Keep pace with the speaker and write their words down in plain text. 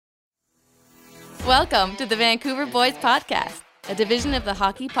Welcome to the Vancouver Boys Podcast, a division of the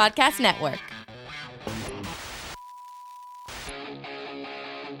Hockey Podcast Network.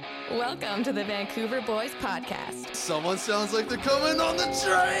 Welcome to the Vancouver Boys Podcast. Someone sounds like they're coming on the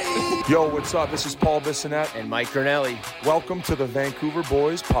train. Yo, what's up? This is Paul Bissonette and Mike Gurnelli. Welcome to the Vancouver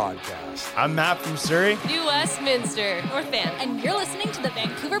Boys Podcast. I'm Matt from Surrey. New Westminster, North Van. And you're listening to the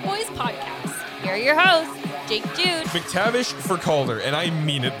Vancouver Boys Podcast. Here are your hosts, Jake Jude, McTavish for Calder, and I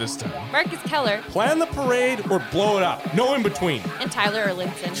mean it this time. Marcus Keller, Plan the parade or blow it up. No in between. and Tyler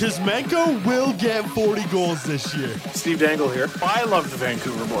Erlinson. Kuzmenko will get 40 goals this year. Steve Dangle here. I love the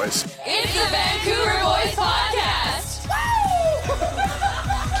Vancouver Boys. It's the Vancouver Boys Podcast.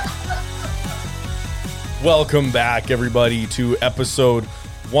 Welcome back, everybody, to episode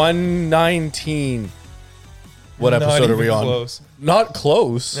 119. What Not episode are we even on? close. Not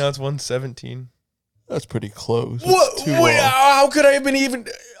close. No, it's 117. That's pretty close. What? Wait, how could I have been even?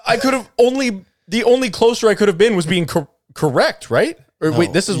 I could have only. The only closer I could have been was being correct, right? Or No,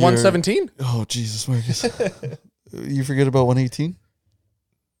 wait, this is you're- 117? Oh, Jesus, Marcus. You forget about 118?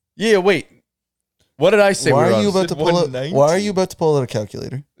 Yeah, wait. What did I say? Why we were are you on? about to pull out? 119? Why are you about to pull out a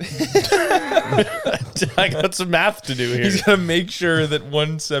calculator? I got some math to do here. He's got to make sure that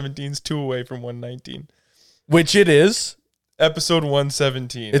 117 is 2 away from 119. Which it is. Episode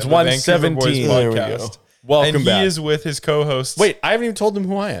 117. It's of the Vancouver 117. Boys There we Podcast. go. Welcome and back. he is with his co-hosts. Wait, I haven't even told them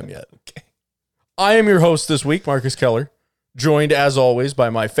who I am yet. Okay. I am your host this week, Marcus Keller, joined as always by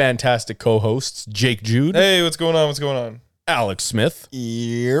my fantastic co-hosts, Jake Jude, Hey, what's going on? What's going on? Alex Smith.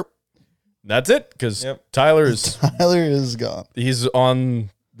 Yep. That's it, because Yep. Tyler is Tyler is gone. he's on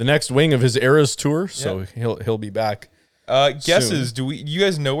the next wing of his Eras tour, so he'll be back. Guesses. You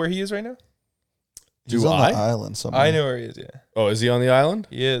guys know where he is right now? He's Do on I? the island somewhere. I know where he is, yeah. Oh, is he on the island?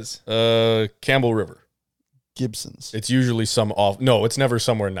 He is. Campbell River. Gibson's. It's usually some off. No, it's never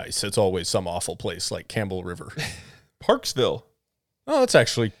somewhere nice. It's always some awful place like Campbell River. Parksville. Oh, it's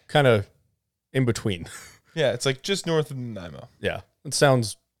actually kind of in between. Yeah, it's like just north of Nanaimo. Yeah, it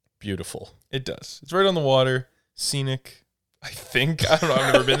sounds beautiful. It does. It's right on the water. Scenic. I think. I don't know.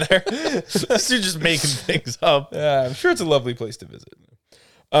 I've never been there. You're just making things up. Yeah, I'm sure it's a lovely place to visit.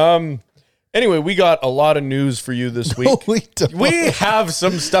 Anyway, we got a lot of news for you this week. No, we don't. We have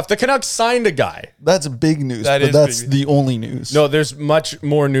some stuff. The Canucks signed a guy. That's big news, That but is that's big. the only news. No, there's much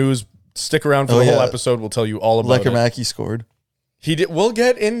more news. Stick around for Oh, the whole yeah. episode. We'll tell you all about it. Lecker scored. He did. We'll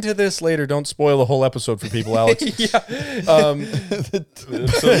get into this later. Don't spoil the whole episode for people, Alex. So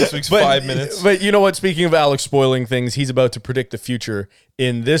this week's 5 minutes. But you know what? Speaking of Alex spoiling things, he's about to predict the future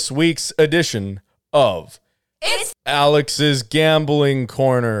in this week's edition of It's Alex's Gambling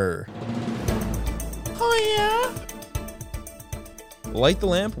Corner. Light the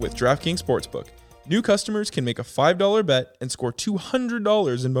lamp with DraftKings Sportsbook. New customers can make a $5 bet and score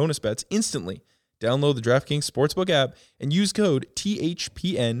 $200 in bonus bets instantly. Download the DraftKings Sportsbook app and use code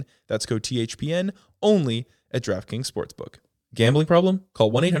THPN. That's code THPN only at DraftKings Sportsbook. Gambling problem? Call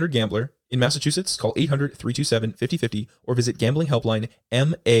 1-800-GAMBLER. In Massachusetts, call 800-327-5050 or visit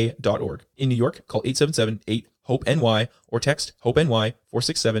gamblinghelplinema.org. In New York, call 877-8-HOPE-NY or text HOPE-NY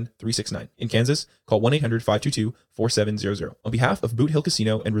 467-369. In Kansas, call 1-800-522-4700. On behalf of Boot Hill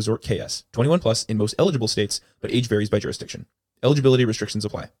Casino and Resort KS, 21 plus in most eligible states, but age varies by jurisdiction. Eligibility restrictions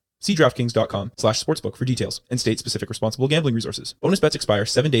apply. See DraftKings.com/sportsbook for details and state-specific responsible gambling resources. Bonus bets expire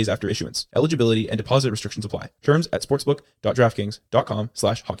 7 days after issuance. Eligibility and deposit restrictions apply. Terms at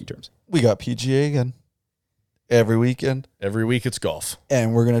sportsbook.draftkings.com/hockey terms. We got PGA again. Every weekend. Every week it's golf.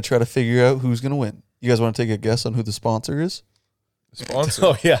 And we're going to try to figure out who's going to win. You guys want to take a guess on who the sponsor is? Sponsor.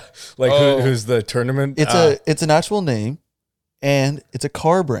 Oh yeah, like Oh. who's the tournament? It's an actual name, and it's a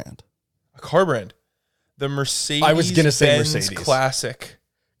car brand. A car brand. The Mercedes. I was gonna say Benz Mercedes. Classic.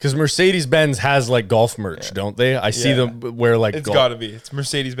 Because Mercedes-Benz has like golf merch, don't they? I see Yeah. them wear like It's golf. got to be. It's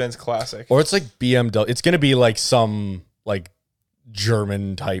Mercedes-Benz Classic. Or it's like BMW. It's gonna be like some like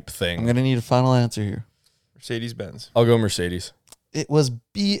German type I'm thing. going to need a final answer here. Mercedes-Benz. I'll go Mercedes. It was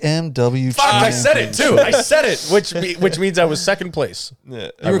BMW. Fuck, I said it too. I Championship. said it, which means I was second place. Yeah.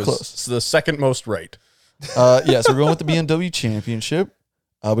 I were was close. The second most right. Yeah, so we're going with the BMW Championship.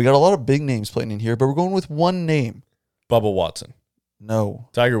 We got a lot of big names playing in here, but we're going with one name. Bubba Watson, No,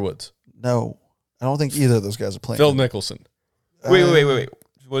 Tiger Woods, no. I don't think either of those guys are playing. Phil Mickelson, Wait.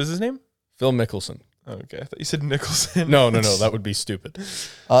 What is his name? Phil Mickelson. Oh, okay. I thought you said Nicholson. No, that would be stupid.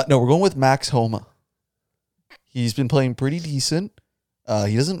 No, we're going with Max Homa. He's been playing pretty decent.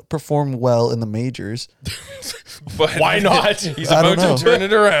 He doesn't perform well in the majors, But Why not? He's I don't about know. to turn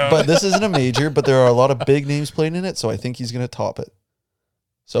it around. but this isn't a major, but there are a lot of big names playing in it, so I think he's going to top it.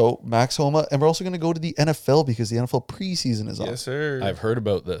 So Max Homa, and we're also going to go to the NFL because the NFL preseason is on. Yes, sir. I've heard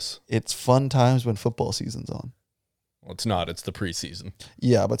about this. It's fun times when football season's on. Well, it's not. It's the preseason.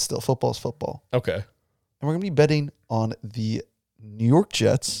 Yeah, but still, football's football. Okay. And we're going to be betting on the New York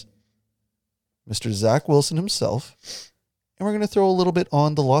Jets, Mr. Zach Wilson himself, and we're going to throw a little bit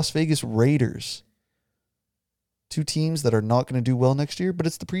on the Las Vegas Raiders. Two teams that are not going to do well next year, but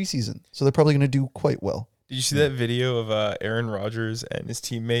it's the preseason, so they're probably going to do quite well. Did you see that video of Aaron Rodgers and his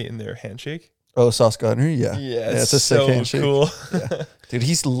teammate in their handshake? Oh, Sauce Gardner, yeah. Yeah, it's a sick so handshake. cool. Yeah. Dude,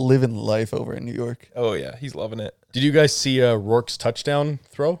 he's living life over in New York. Oh, yeah. He's loving it. Did you guys see Rourke's touchdown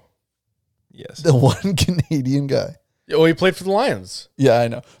throw? Yes. The one Canadian guy. Oh, he played for the Lions. Yeah, I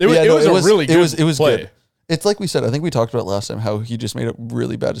know. It was, Yeah, it was a really good it was play. good. It's like we said, I think we talked about it last time, how he just made a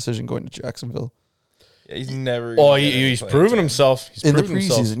really bad decision going to Jacksonville. Yeah, he's never. Oh, gonna get any he's playing proven time. himself. He's In the proven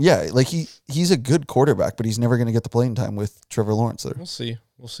himself. preseason, yeah. Like he's a good quarterback, but he's never going to get the playing time with Trevor Lawrence there. We'll see.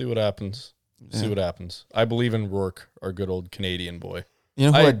 We'll see what happens. See Yeah. what happens. I believe in Rourke, our good old Canadian boy. You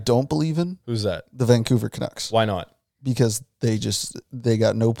know who I- I don't believe in? Who's that? The Vancouver Canucks. Why not? Because they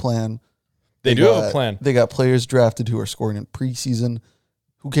got no plan. They do have a got- plan. They got players drafted who are scoring in preseason.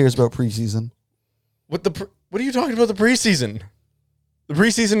 Who cares about preseason? What are you talking about the preseason? The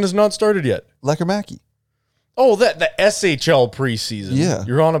preseason has not started yet. Lecker-Mackey. Oh, the SHL preseason. Yeah.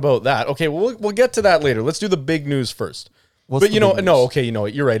 You're on about that. Okay, well, we'll get to that later. Let's do the big news first. What's But the you know, big no, news? okay, you know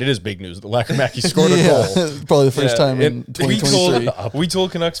what? You're right. It is big news. The Lecker-Mackey scored a Yeah, goal. probably the first Yeah, time in We 2023. we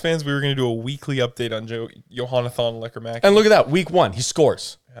told Canucks fans we were going to do a weekly update on Johannathon Lecker-Mackey. And look at that. Week 1, he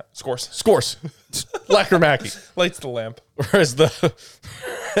scores. Yeah, scores. Lecker-Mackey. Lights the lamp. Whereas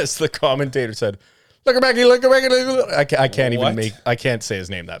as the commentator said, Lecker-Mackey. I can't even What? I can't say his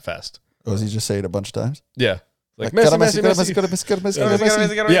name that fast. Oh, does he just say it a bunch of times? Yeah. Like Gotta Messi.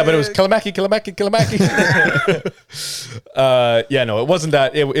 Yeah, but it was Kalamaki. Yeah, no, it wasn't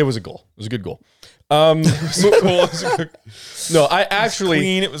that. It was a goal. It was a good goal. Cool. No, I actually,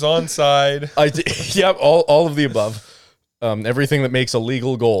 Clean. It was onside. yeah, all of the above. Everything that makes a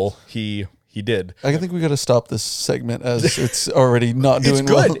legal goal, he did. I think we got to stop this segment as it's already not It's doing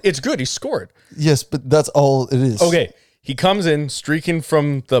good. well. It's good. He scored. Yes, but that's all it is. Okay, he comes in streaking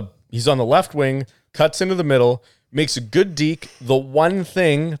from he's on the left wing, cuts into the middle, makes a good deke. The one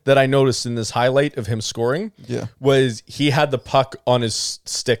thing that I noticed in this highlight of him scoring Yeah. was he had the puck on his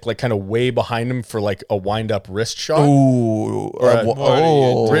stick, like kind of way behind him for like a wind up wrist shot. Ooh.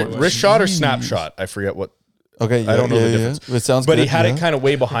 Wrist shot or geez. snap shot? I forget what. Okay, yeah, I don't know yeah, the yeah. difference. It sounds But good. he had yeah. it kind of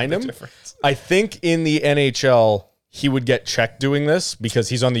way behind him. Difference. I think in the NHL, he would get checked doing this because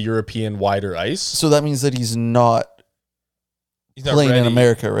he's on the European wider ice. So that means that he's not He's not playing in ready.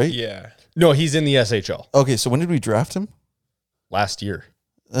 America, right? Yeah. No, he's in the SHL Okay, so when did we draft him? last year.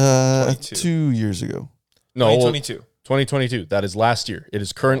 22. 2 years ago. No, 2022. 2022. That is last year. It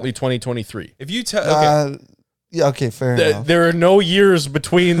is currently 2023. If you tell, okay, Yeah, okay, fair enough. There are no years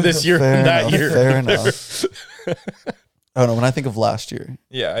between this year Fair and that enough, year. Fair enough. I don't know. When I think of last year,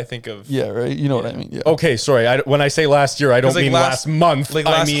 yeah, I think of yeah, right. You know what I mean? Yeah. Okay, sorry. When I say last year, I don't 'Cause, like, mean last month. like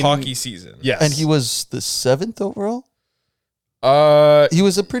I last mean hockey season. Yes, And he was the 7th overall. Uh, He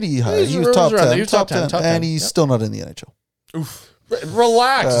was a pretty high. He was around top there. 10. He was top 10, top 10, and he's yep. still not in the NHL.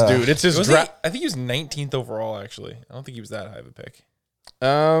 relax, dude. It's his Wasn't he- draft. I think he was 19th overall. Actually, I don't think he was that high of a pick.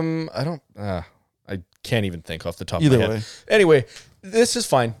 I don't. I can't even think off the top Either of my way, head. Anyway, this is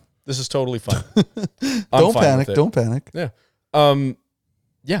fine. This is totally fine. don't panic. Don't panic. Yeah.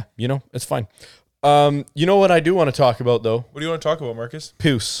 Yeah. You know, it's fine. You know what I do want to talk about though? What do you want to talk about, Marcus?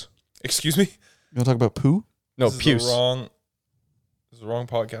 Puce. Excuse me. You want to talk about poo? No, This is Puce. This is the wrong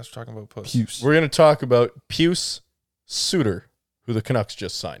podcast. We're talking about puss. Puce. We're gonna talk about Puce Suter, who the Canucks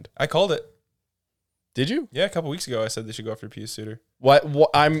just signed. I called it. Did you? Yeah, a couple weeks ago, I said they should go after Pius Suter. What?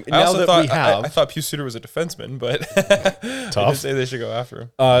 I'm I now also that thought we have. I thought Pius Suter was a defenseman, but I Tough. did say they should go after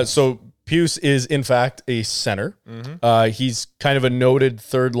him. So Puce is in fact a center. He's kind of a noted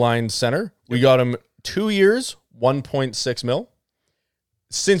third line center. We got him 2 years, 1.6 mil.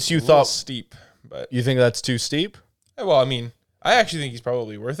 Since you A little thought steep, but you think that's too steep, well, I mean, I actually think he's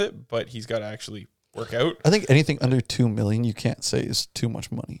probably worth it, but he's got to actually work out. I think anything under 2 million, you can't say is too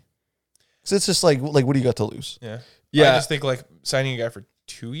much money. Because it's just like what do you got to lose? Yeah, Yeah. I just think like signing a guy for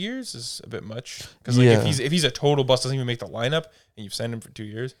 2 years is a bit much because like Yeah. if he's a total bust, doesn't even make the lineup, and you've signed him for 2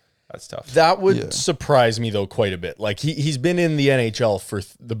 years, That's tough. That would Yeah. surprise me though quite a bit. Like he's been in the NHL for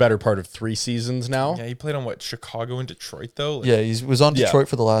the better part of 3 seasons now. Yeah, he played on what, Chicago and Detroit though. Like, Yeah, he was on Yeah. Detroit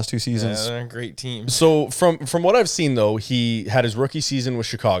for the last 2 yeah, seasons. they're great teams. So from what I've seen though, he had his rookie season with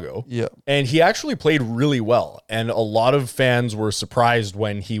Chicago. Yeah. And he actually played really well. And a lot of fans were surprised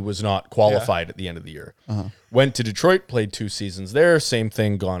when he was not qualified at the end of the year. Went to Detroit, played 2 seasons there. Same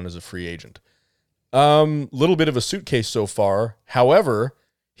thing, gone as a free agent. Little bit of a suitcase so far. However,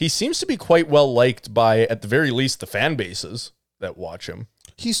 he seems to be quite well liked by, at the very least, the fan bases that watch him.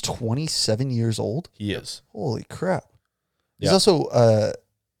 He's 27 years old. He is. Holy crap. Yeah.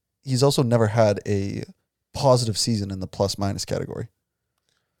 He's also never had a positive season in the plus minus category.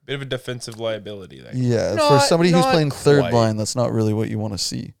 Bit of a defensive liability there. Yeah, for Not- somebody who's not playing third quite. line, that's not really what you want to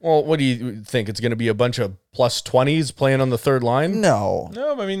see. Well, what do you think? It's going to be a bunch of plus 20s playing on the third line? No.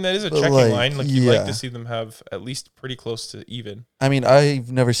 No, I mean that is a But, checking like, line. Like you'd like yeah. to see them have at least pretty close to even. I mean,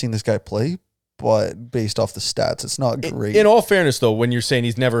 I've never seen this guy play, but based off the stats, it's not great. In all fairness, though, when you're saying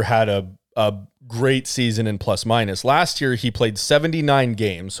he's never had a great season in plus minus, last year he played 79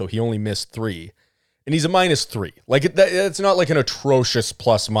 games, so he only missed 3. And he's a -3. Like it's not like an atrocious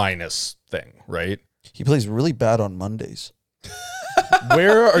plus minus thing, right? He plays really bad on Mondays.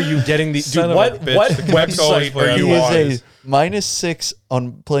 Where are you getting the Son dude? of a bitch. What The Canucks always website play are on you He on? is a -6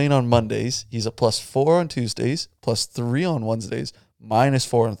 on playing on Mondays. He's a +4 on Tuesdays, +3 on Wednesdays,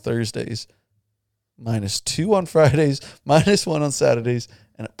 -4 on Thursdays, -2 on Fridays, -1 on Saturdays,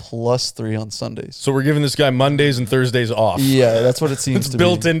 and a +3 on Sundays. So we're giving this guy Mondays and Thursdays off. Yeah, that's what it seems It's to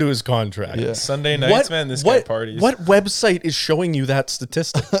built be. into his contract. Yeah. Sunday nights, man, this guy parties. What website is showing you that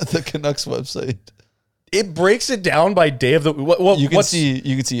statistic? The Canucks website. It breaks it down by day of the. You can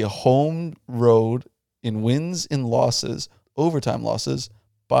see a home, road, in wins, in losses, overtime losses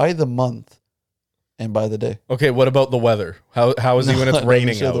by the month and by the day. Okay, what about the weather? How is he when it's I'm not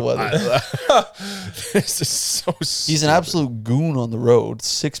raining sure out? the weather. This is so. He's an absolute goon on the road.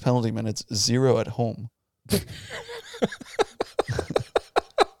 6 penalty minutes, 0 at home.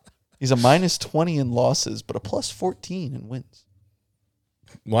 He's a -20 in losses, but a +14 in wins.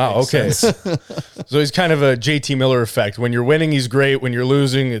 Wow. Okay. So he's kind of a JT Miller effect. When you're winning, he's great. When you're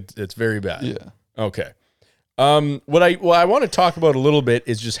losing, it's very bad. Yeah. Okay. What I want to talk about a little bit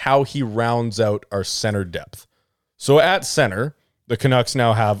is just how he rounds out our center depth. So at center, the Canucks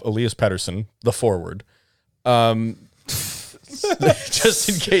now have Elias Pettersson, the forward. Just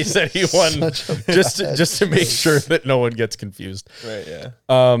in case anyone, just to make sure that no one gets confused. Right,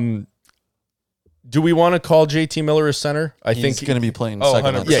 yeah. Do we want to call JT Miller a center? I He's think going to be playing Oh, second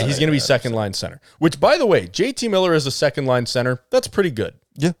line 100%. yeah, center. he's going to be second line center. Which, by the way, JT Miller as a second line center, that's pretty good.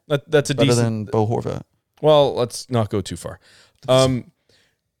 Yeah. That's a Better decent. than Bo Horvat. Well, let's not go too far.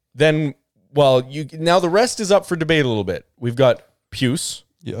 Then, now the rest is up for debate a little bit. We've got Puce.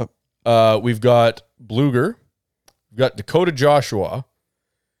 Yep. We've got Bluger. We've got Dakota Joshua.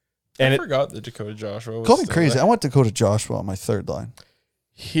 I And forgot that Dakota Joshua was Call me still crazy. there. I want Dakota Joshua on my third line.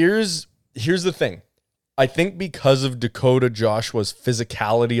 here's the thing. I think because of Dakota Joshua's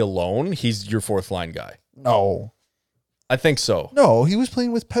physicality alone, he's your fourth line guy. No. I think so. No, he was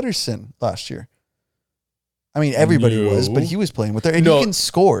playing with Pettersson last year. I mean, everybody was, but he was playing with there, and No, he can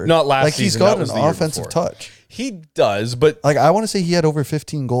score. not last Like he's season, got that was an the year offensive before. touch. He does, but Like I want to say he had over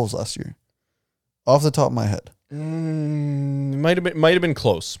 15 goals last year, off the top of my head. might have been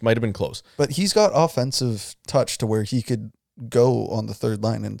close. Might have been close. But he's got offensive touch to where he could go on the third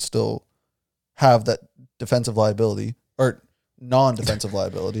line and still have that defensive liability or non-defensive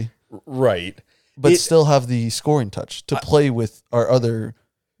liability, Right. but It- still have the scoring touch to play with our other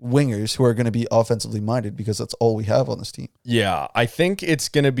wingers who are going to be offensively minded because that's all we have on this team. Yeah, I think it's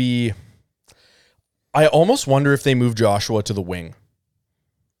going to be. I almost wonder if they move Joshua to the wing.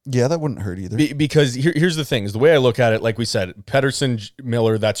 Yeah, that wouldn't hurt either. Because here's the thing: is the way I look at it, like we said, Pettersson,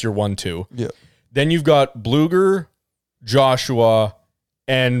 Miller, that's your 1-2. Yeah. Then you've got Bluger, Joshua,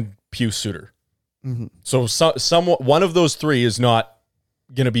 and Puce Suter. Mhm. So somewhat one of those three is not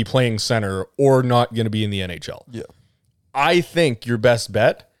going to be playing center or not going to be in the NHL. Yeah. I think your best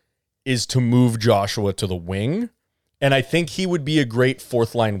bet is to move Joshua to the wing, and I think he would be a great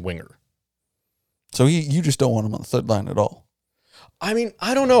fourth line winger. So you just don't want him on the third line at all. I mean,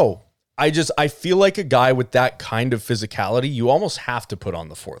 I don't know. I feel like a guy with that kind of physicality, you almost have to put on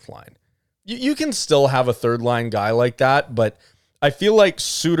the fourth line. You can still have a third line guy like that, but I feel like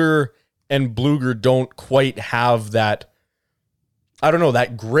Suter and Bluger don't quite have that, I don't know,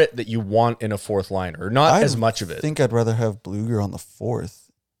 that grit that you want in a fourth liner. Not as much of it. I think I'd rather have Bluger on the fourth,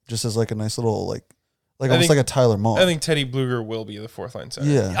 just as like a nice little like I almost think- like a Tyler Moss. I think Teddy Bluger will be the fourth line center.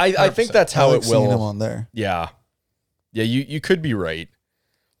 Yeah. I think that's I how like it seeing him will. on there. Yeah. Yeah, you could be right.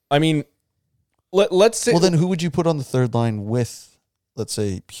 I mean, let's say. Well, then who would you put on the third line with, let's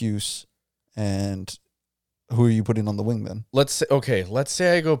say, Puce, and who are you putting on the wing then? Let's say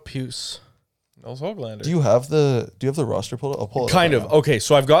I go Puce. Nils Höglander. Do you have the roster pulled up? I'll pull it Kind up of. right Okay,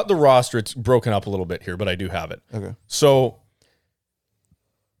 so I've got the roster. It's broken up a little bit here, but I do have it. now. Okay. So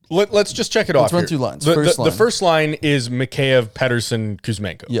let's just check it off. Let's run here. through lines. The first line is Mikheyev, Pettersson,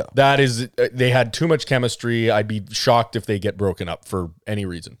 Kuzmenko. Yeah. That is, they had too much chemistry. I'd be shocked if they get broken up for any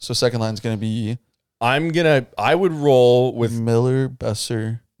reason. So second line's going to be I would roll with Miller,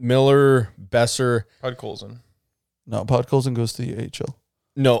 Besser. Besser. Podkolzin. No, Podkolzin goes to the AHL.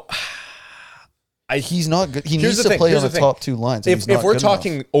 No. He's not good. He Here's needs the to thing, play here's on the the thing. top two lines. and he's not If we're good enough.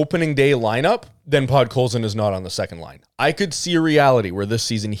 talking opening day lineup, then Podkolzin is not on the second line. I could see a reality where this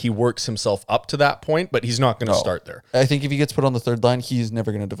season he works himself up to that point, but he's not going to No. start there. I think if he gets put on the third line, he's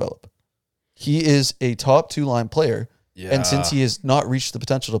never going to develop. He is a top two line player. Yeah. And since he has not reached the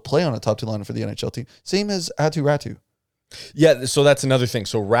potential to play on a top two line for the NHL team, same as Ratu. Yeah, so that's another thing.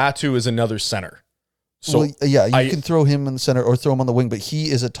 So Ratu is another center. So So yeah, you can throw him in the center or throw him on the wing, but he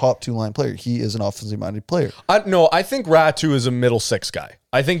is a top two line player. He is an offensively minded player. I think Ratu is a middle six guy.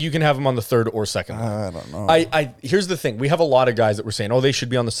 I think you can have him on the third or second line. I don't know. Here's the thing. We have a lot of guys that were saying, oh, they should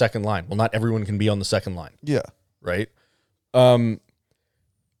be on the second line. Well, not everyone can be on the second line, Yeah. right? Man,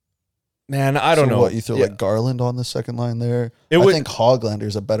 I don't So know. What, you throw Yeah. like Garland on the second line there? It I would- think Höglander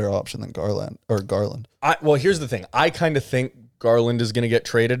is a better option than Garland. Well, here's the thing. I kind of think Garland is going to get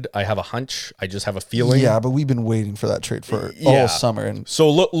traded. I have a hunch. I just have a feeling. Yeah, but we've been waiting for that trade for Yeah. all summer. And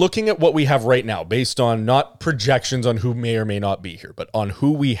So looking at what we have right now, based on not projections on who may or may not be here, but on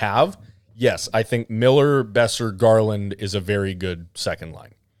who we have, yes, I think Miller, Besser, Garland is a very good second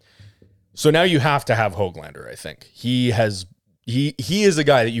line. So now you have to have Höglander, I think. He is a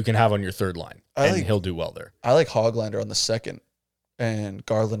guy that you can have on your third line, and he'll do well there. I like Höglander on the second and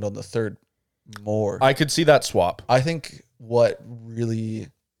Garland on the third more. I could see that swap. I think what really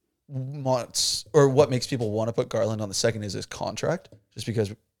what makes people want to put Garland on the second is his contract, just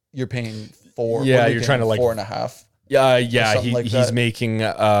because you're paying four. Yeah, what are you you're trying to, paying, like- 4.5. Yeah, something like he's that. making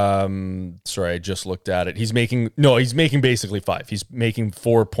sorry, I just looked at it. He's making basically 5. He's making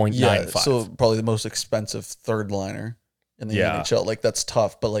 4.95. Yeah, so probably the most expensive third liner in the Yeah. NHL. Like that's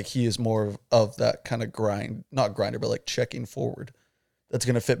tough, but like he is more of that kind of not grinder, but like checking forward. That's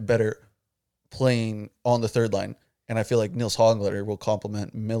going to fit better playing on the third line. And I feel like Nils Höglander will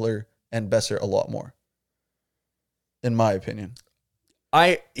complement Miller and Besser a lot more, in my opinion.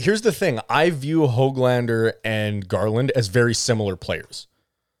 Here's the thing. I view Höglander and Garland as very similar players.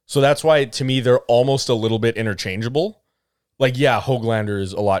 So that's why, to me, they're almost a little bit interchangeable. Like, yeah, Höglander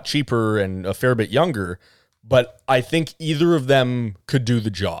is a lot cheaper and a fair bit younger, but I think either of them could do the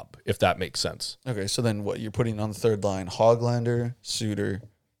job, if that makes sense. Okay, so then what you're putting on the third line? Höglander, Suter,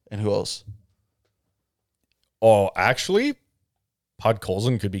 and who else? Oh, actually,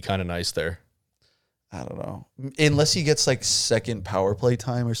 Podkolzin could be kind of nice there. I don't know. Unless he gets like second power play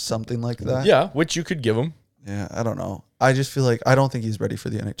time or something like that. Yeah, which you could give him. Yeah, I don't know. I just feel like I don't think he's ready for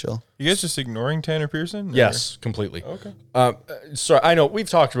the NHL. You guys just ignoring Tanner Pearson? or- Yes, completely. Okay. So I know we've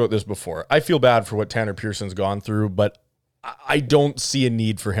talked about this before. I feel bad for what Tanner Pearson's gone through, but I don't see a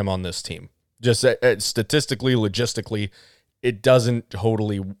need for him on this team. Just statistically, logistically, it doesn't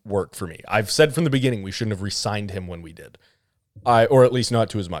totally work for me. I've said from the beginning we shouldn't have re-signed him when we did, or at least not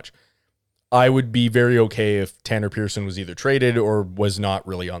to as much. I would be very okay if Tanner Pearson was either traded or was not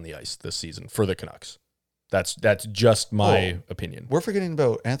really on the ice this season for the Canucks. That's just my opinion. We're forgetting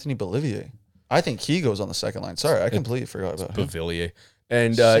about Anthony Beauvillier. I think he goes on the second line. Sorry, I completely forgot about him. Beauvillier.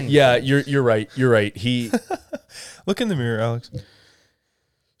 And Same yeah, you're right. You're right. He Look in the mirror, Alex.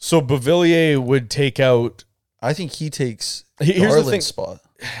 so Beauvillier would take out. I think he takes Here's the Garland's thing. spot.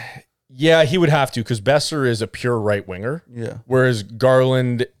 Yeah, he would have to because Besser is a pure right winger, Yeah. whereas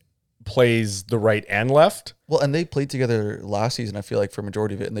Garland plays the right and left. Well, and they played together last season, I feel like, for a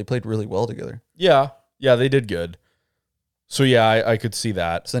majority of it, and they played really well together. Yeah, they did good. So yeah, I could see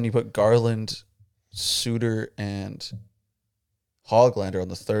that. So then you put Garland, Suter, and Höglander on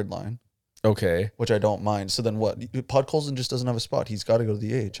the third line, Okay. which I don't mind. So then what? Podkolzin just doesn't have a spot. He's got to go to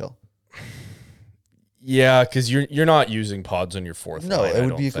the AHL. Yeah, because you're not using pods on your fourth No, line. it I would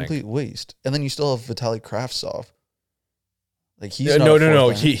don't be a think. complete waste. And then you still have Vitaly Kravtsov. Like he's Yeah, not no. a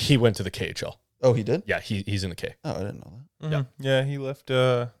fourth liner. He went to the KHL. Oh, he did? Yeah, he's in the K. Oh, I didn't know that. Mhm. Yeah, he left.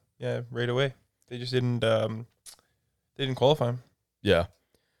 Right away. They just didn't. They didn't qualify him. Yeah.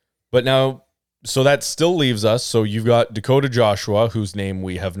 But now, so that still leaves us. So you've got Dakota Joshua, whose name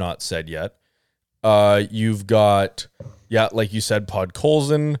we have not said yet. You've got, like you said,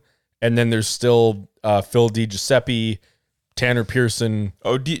 Podkolzin. And then there's still Phil DiGiuseppe, Tanner Pearson.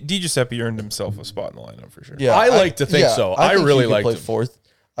 Oh, Di Giuseppe earned himself a spot in the lineup for sure. Yeah, I like to think so. I think really he could liked play him. fourth.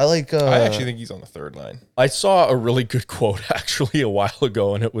 I like. I actually think he's on the third line. I saw a really good quote actually a while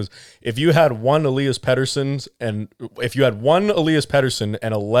ago, and it was, if you had one Elias Pettersson and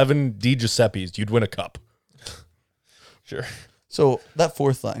 11 Di Giuseppes, you'd win a cup. Sure. So that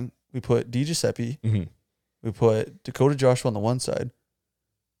fourth line, we put Di Giuseppe, we put Dakota Joshua on the one side,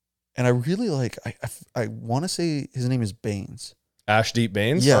 and I really like. I want to say his name is Baines. Ashdeep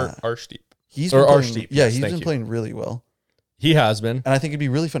Baines? Yeah. Arshdeep. He's Or been playing, Arshdeep, yeah, yes, he's thank been you. playing really well, He has been. and I think it'd be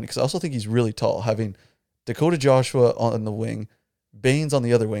really funny because I also think he's really tall, having Dakota Joshua on the wing, Baines on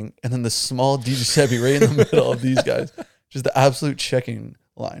the other wing, and then the small Di Giuseppe right in the middle of these guys. Just the absolute checking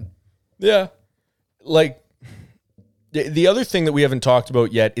line. Yeah. Like, the other thing that we haven't talked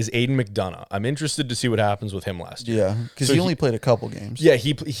about yet is Aiden McDonough. I'm interested to see what happens with him last year. Yeah, because So he he- only played a couple games. Yeah,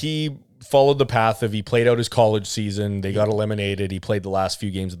 he followed the path of, he played out his college season. They got eliminated. He played the last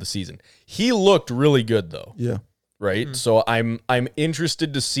few games of the season. He looked really good though, Yeah. right? So I'm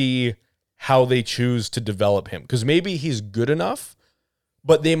interested to see how they choose to develop him, because maybe he's good enough,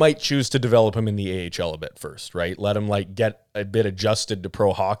 but they might choose to develop him in the AHL a bit first, right? Let him like get a bit adjusted to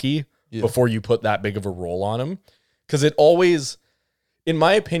pro hockey before you put that big of a role on him. Because it always, in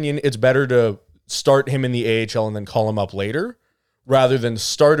my opinion, it's better to start him in the AHL and then call him up later, rather than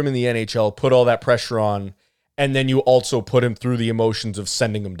start him in the NHL, put all that pressure on, and then you also put him through the emotions of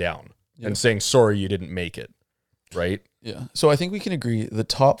sending him down and saying, sorry, you didn't make it, right? Yeah. So I think we can agree the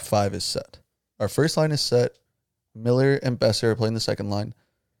top 5 is set. Our first line is set. Miller and Besser are playing the second line.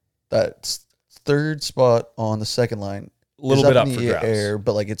 That third spot on the second line, A little is bit up in for the grabs. air,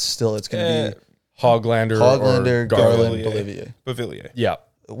 but like it's going to be Hoglander, Hoglander, or Garland, Bolivier. Bolivier. Bolivier. Yeah.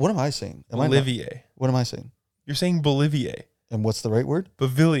 What am I saying? Am I not- Bolivier. what am I saying? You're saying Bolivier. And what's the right word?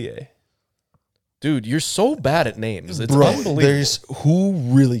 Bolivier. Dude, you're so bad at names. It's Bro, unbelievable. there's who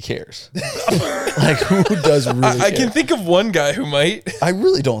really cares? Like who does really I care? can think of one guy who might. I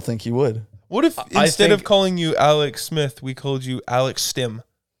really don't think he would. What if I instead of think- calling you Alex Smith, we called you Alex Stim?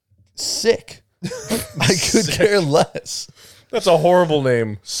 Sick. I could care less. That's a horrible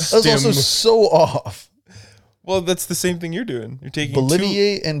name. That's also so off. Well, that's the same thing you're doing. You're taking two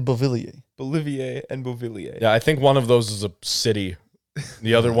Bolivier and Bovillier. Bolivier and Bovillier. Yeah, I think one of those is a city.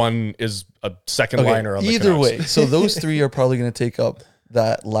 The other one is a second liner on the Either Canucks. way, so those 3 are probably going to take up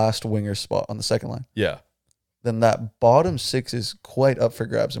that last winger spot on the second line. Yeah. Then that bottom 6 is quite up for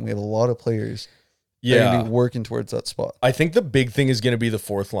grabs, and we have a lot of players that are going to Yeah. be working towards that spot. I think the big thing is going to be the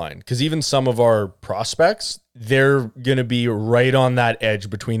fourth line, because even some of our prospects, they're going to be right on that edge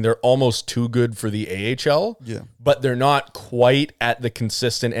between they're almost too good for the AHL, Yeah. but they're not quite at the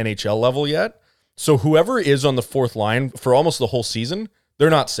consistent NHL level yet. So whoever is on the fourth line for almost the whole season, they're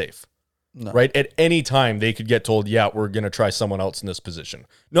not safe. No. Right? At any time, they could get told, yeah, we're going to try someone else in this position.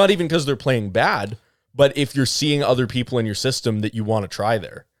 Not even because they're playing bad, but if you're seeing other people in your system that you want to try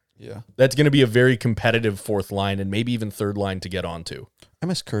there. Yeah. That's going to be a very competitive fourth line and maybe even third line to get onto. I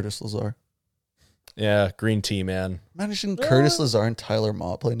miss Curtis Lazar. Yeah, green tea, man. Imagine Curtis Lazar and Tyler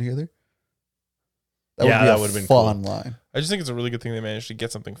Mott playing together. That Yeah, would be that a would've been fun line. I just think it's a really good thing they managed to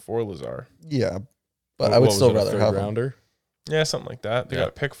get something for Lazar. Yeah. But What I would was still it, a rather third have him. rounder. Yeah, something like that. They Yeah. got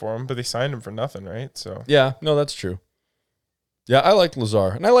a pick for him, but they signed him for nothing, right? So Yeah, no, that's true. Yeah, I like Lazar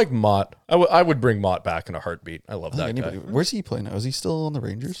and I like Mott. I would bring Mott back in a heartbeat. I love I think that anybody. guy. Where's he playing now? Is he still on the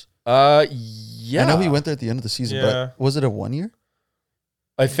Rangers? Yeah. I know he went there at the end of the season, Yeah. but was it a 1 year?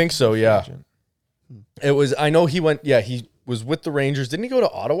 I think so, yeah. Agent. It was, I know he went, yeah, he was with the Rangers. Didn't he go to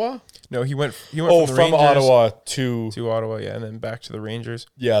Ottawa? No, he went from the from Rangers Ottawa to, to Ottawa, yeah, and then back to the Rangers.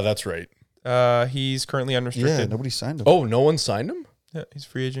 yeah, that's right. He's currently Yeah, unrestricted. nobody signed him. Oh, no one signed him? Yeah, he's a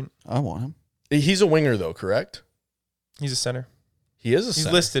free agent. I want him. He's a winger though, correct? He's a center. He is a He's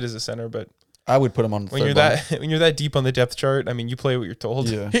center. listed as a center, but I would put him on the when third you're line. that when you're that deep on the depth chart, I mean, you play what you're told.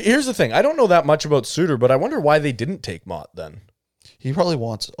 Yeah. Here's the thing. I don't know that much about Suter, but I wonder why they didn't take Mott then. He probably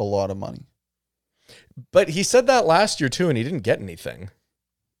wants a lot of money. But he said that last year too, and he didn't get anything.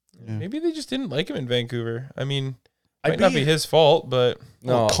 Yeah. Maybe they just didn't like him in Vancouver. I mean, I'd might not be his fault, but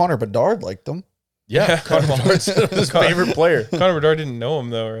No. Well, Connor Bedard liked them. Yeah, Connor Bedard's his favorite player. Connor Bedard didn't know him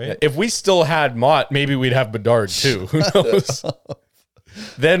though, right? If we still had Mott, maybe we'd have Bedard too. Who knows?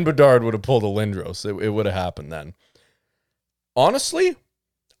 Then Bedard would have pulled a Lindros. It would have happened then. Honestly,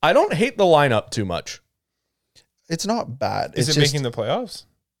 I don't hate the lineup too much. It's not bad. Is it's it just, making the playoffs?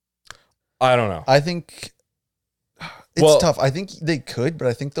 I don't know. I think it's Well- tough. I think they could, but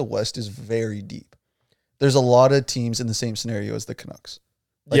I think the West is very deep. There's a lot of teams in the same scenario as the Canucks.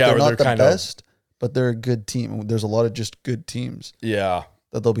 Yeah, they're or not they're the kind of- best, but they're a good team. There's a lot of just good teams Yeah.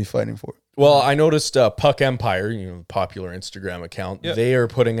 that they'll be fighting for. Well, I noticed Puck Empire, popular Instagram account, Yep. they are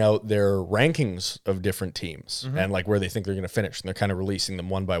putting out their rankings of different teams and like where they think they're going to finish. And they're kind of releasing them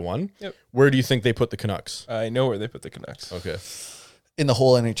one by one. Yep. Where do you think they put the Canucks? I know where they put the Canucks. Okay. In the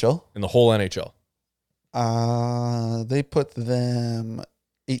whole NHL? In the whole NHL. They put them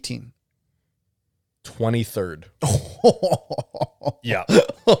 18. 23rd. Yeah.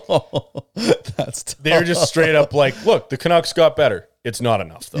 That's tough. They're just straight up like, look, the Canucks got better. It's not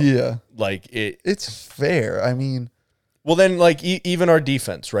enough, though. Yeah. Like, It's fair. I mean, well, then, like, even our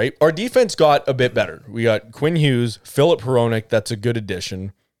defense, right? Our defense got a bit better. We got Quinn Hughes, Philip Hronik. That's a good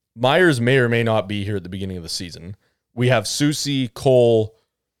addition. Myers may or may not be here at the beginning of the season. We have Susie, Cole.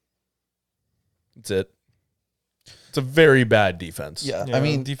 That's it. It's a very bad defense. yeah. Yeah, I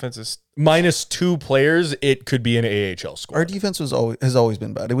mean, defense is Minus 2 players, it could be an AHL score. our defense has always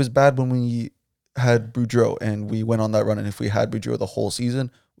been bad. It was bad when we had Boudreaux and we went on that run. And if we had Boudreaux the whole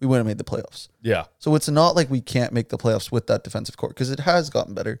season, we wouldn't have made the playoffs. Yeah. So it's not like we can't make the playoffs with that defensive core because it has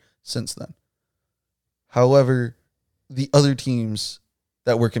gotten better since then. However, the other teams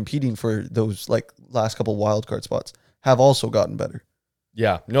that were competing for those like last couple wild card spots have also gotten better.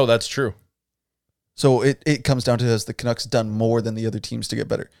 Yeah. No, that's true. So it comes down to, has the Canucks done more than the other teams to get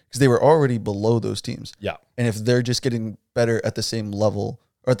better? Because they were already below those teams. Yeah. And if they're just getting better at the same level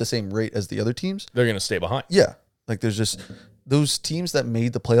or at the same rate as the other teams, They're going to stay behind. yeah. Like there's just those teams that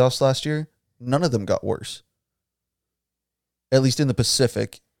made the playoffs last year, none of them got worse. At least in the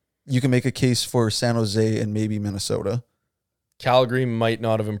Pacific. You can make a case for San Jose and maybe Minnesota. Calgary might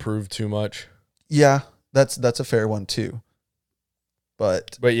not have improved too much. Yeah, that's a fair one too.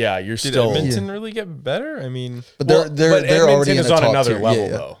 But Yeah, you're did still... Edmonton really get better? I mean, they're Edmonton already in is the on top another tier. level, Yeah,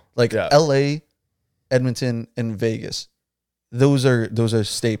 yeah. though. Like Yeah. LA, Edmonton, and Vegas. Those are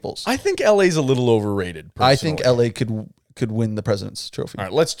staples. I think LA's a little overrated. I think personally. LA could win the President's Trophy. All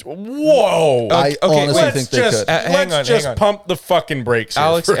right, let's... Whoa! I honestly let's think they just, could. Hang let's on. pump the fucking brakes here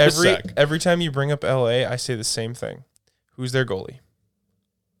Alex, for a sec. every time you bring up LA, I say the same thing. Who's their goalie?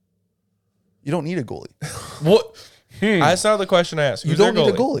 You don't need a goalie. What? That's not the question I asked. You Who's don't their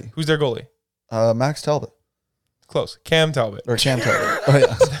need a goalie. Who's their goalie? Max Talbot Close. Cam Talbot. or Cam Talbot. Oh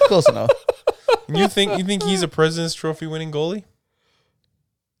yeah, close enough. And you think he's a President's Trophy winning goalie?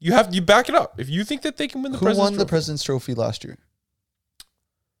 You back it up. If you think that they can win the Who President's won the Trophy. President's Trophy last year?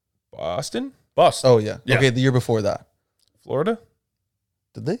 Boston, Bust. Oh yeah. Yeah. Okay, the year before that. Florida.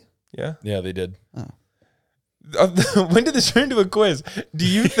 Did they? Yeah. Yeah, they did. When did this turn into a quiz? Do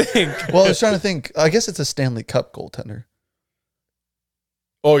you think? Well, I was trying to think. I guess it's a Stanley Cup goaltender.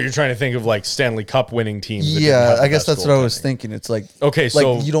 Oh, you're trying to think of like Stanley Cup winning teams. that didn't Yeah, have the I guess best that's what I was goaltending. thinking. It's like Okay,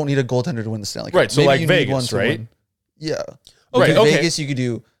 so you don't need a goaltender to win the Stanley Cup. Right, so Maybe like you need Vegas, one to right? win. Yeah. Right, In okay. Vegas, you could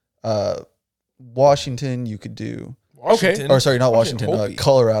do Washington. You could do, Okay. or sorry, not Washington. Hopi.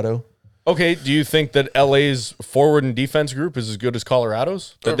 Colorado. Okay, do you think that LA's forward and defense group is as good as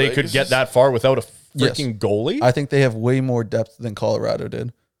Colorado's? That Or they could Vegas get is- that far without a Yes. freaking goalie? I think they have way more depth than Colorado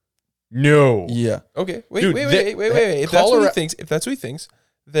did. No. Yeah. Okay. Wait. Dude, Wait. If that's what he thinks,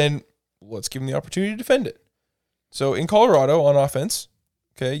 then let's give him the opportunity to defend it. So in Colorado on offense,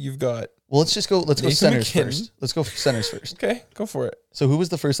 okay, you've got Well, let's just go. Let's go Nathan centers McKinnon. first. Let's go centers first. okay, go for it. So who was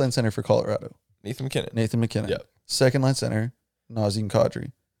the first line center for Colorado? Nathan McKinnon, Nathan McKinnon. Yeah. Second line center, Nazem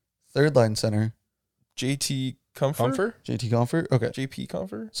Kadri. Third line center, JT Comfort, Comfort? JT Comfort. Okay. JP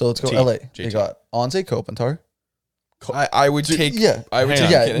Comfort. So let's go T. LA. They JT. got Anze Kopitar. I would take. Yeah. I would Hang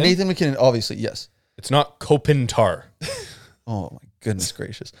take on. Yeah, McKinnon. Nathan McKinnon, obviously, yes. It's not Kopitar. Oh my goodness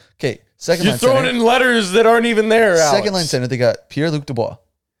gracious. Okay, second You're line throwing center. in letters that aren't even there, Alex. Second line center, they got Pierre-Luc Dubois.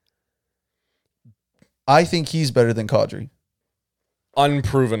 I think he's better than Kadri.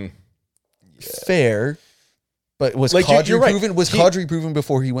 Unproven. Fair, but was Like, Kadri you're right. proven? Was Kadri proven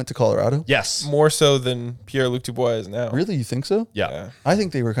before he went to Colorado? Yes. more so than Pierre-Luc Dubois is now. Really, you think so? Yeah. I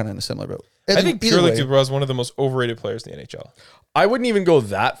think they were kind of in a similar boat. I think Either Pierre-Luc way, Dubois is one of the most overrated players in the NHL. I wouldn't even go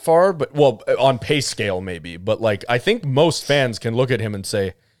that far, but well, on pace scale maybe. But like, I think most fans can look at him and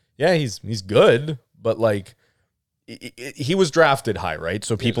say, "Yeah, he's good," but like, he was drafted high, right?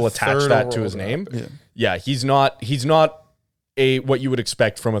 So people the attach third that to overall his name. Yeah. Yeah, he's not a what you would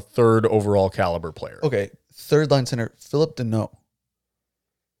expect from a third overall caliber player. Okay, third line center, Philip Deneau.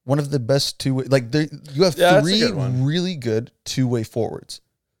 One of the best two-way. Like you have Yeah, that's a three good one. really good two-way forwards.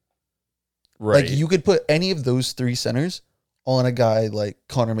 Right. Like you could put any of those three centers on a guy like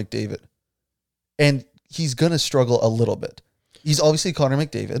Connor McDavid, and he's gonna struggle a little bit. He's obviously Connor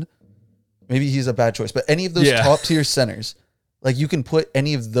McDavid. Maybe he's a bad choice, but any of those Yeah. top tier centers, like you can put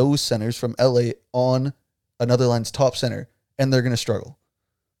any of those centers from LA on another line's top center, and they're gonna struggle.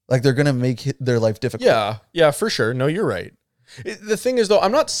 Like they're gonna make their life difficult. Yeah, for sure. No, you're right. The thing is, though,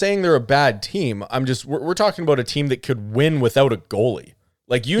 I'm not saying they're a bad team. We're talking about a team that could win without a goalie.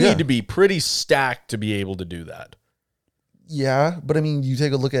 Like, you need to be pretty stacked to be able to do that. Yeah, but I mean, you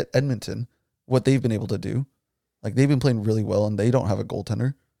take a look at Edmonton, what they've been able to do. Like, they've been playing really well, and they don't have a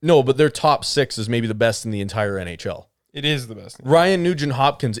goaltender. No, but their top 6 is maybe the best in the entire NHL. It is the best. Ryan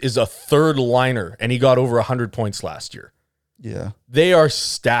Nugent-Hopkins is a third liner, and he got over 100 points last year. Yeah. They are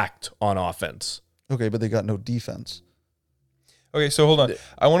stacked on offense. Okay, but they got no defense. Okay, so hold on.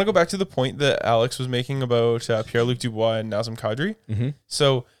 I want to go back to the point that Alex was making about Pierre-Luc Dubois and Nazem Kadri. Mm-hmm.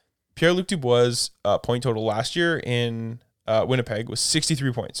 So Pierre-Luc Dubois' point total last year in Winnipeg was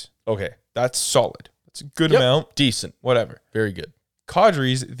 63 points. Okay. That's solid. That's a good amount. Decent. Whatever. Very good.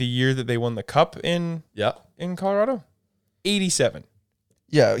 Kadri's, the year that they won the Cup in Colorado, 87.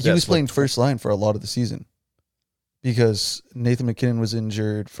 Yeah, he was playing first line for a lot of the season because Nathan McKinnon was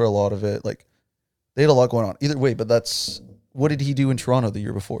injured for a lot of it. Like, they had a lot going on. Either way, but what did he do in Toronto the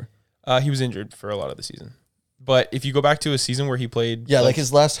year before? He was injured for a lot of the season. But if you go back to a season where he played... Yeah, like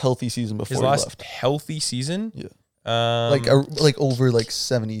his last healthy season before he left. His last healthy season? Yeah. Like over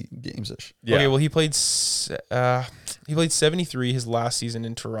 70 games-ish. Yeah. Okay, well, he played 73 his last season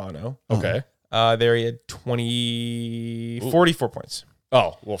in Toronto. Okay. There he had 44 points.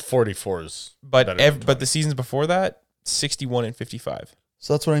 Oh, well, 44 is but the seasons before that, 61 and 55.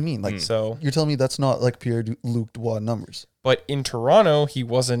 So that's what I mean. Like, so you're telling me that's not like Pierre-Luc Dubois numbers. But in Toronto, he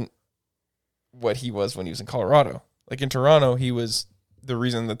wasn't what he was when he was in Colorado. Like, in Toronto, he was the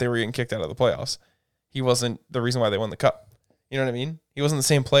reason that they were getting kicked out of the playoffs. He wasn't the reason why they won the Cup. You know what I mean? He wasn't the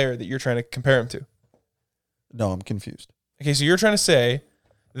same player that you're trying to compare him to. No, I'm confused. Okay, so you're trying to say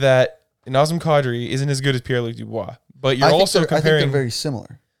that Nazem Kadri isn't as good as Pierre-Luc Dubois, but you're also comparing... I think they're very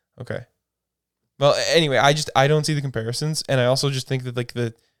similar. Okay. Well, anyway, I don't see the comparisons, and I also just think that like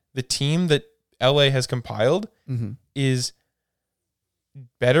the team that LA has compiled is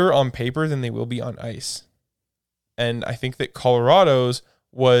better on paper than they will be on ice. And I think that Colorado's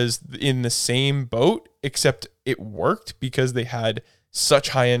was in the same boat, except it worked because they had such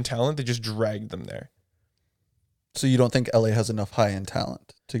high-end talent that just dragged them there. So you don't think LA has enough high-end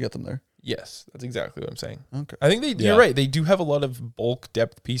talent to get them there? Yes, that's exactly what I'm saying. Okay. I think you're right. They do have a lot of bulk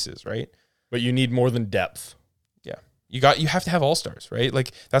depth pieces, right? But you need more than depth. Yeah. You have to have all-stars, right?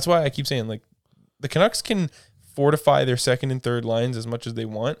 Like, that's why I keep saying, like, the Canucks can fortify their second and third lines as much as they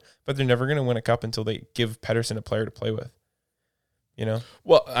want, but they're never going to win a cup until they give Pettersson a player to play with. You know?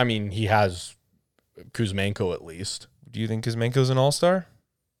 Well, I mean, he has Kuzmenko at least. Do you think Kuzmenko's an all-star?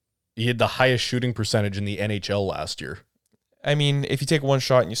 He had the highest shooting percentage in the NHL last year. I mean, if you take one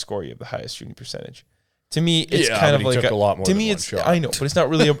shot and you score, you have the highest shooting percentage. To me, it's Yeah, kind but of he like took a lot more to than me, one it's shot. I know, but it's not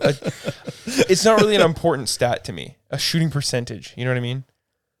really it's not really an important stat to me. A shooting percentage, you know what I mean?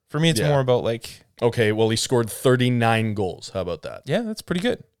 For me, it's Yeah. more about like, Okay, well, he scored 39 goals. How about that? yeah, that's pretty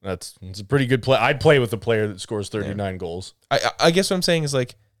good. It's a pretty good play. I'd play with a player that scores 39 goals. I guess what I'm saying is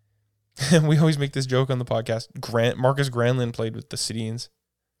like, we always make this joke on the podcast. Marcus Granlund played with the Sedins.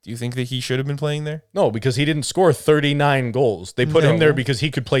 Do you think that he should have been playing there? No, because he didn't score 39 goals. They put him No. there because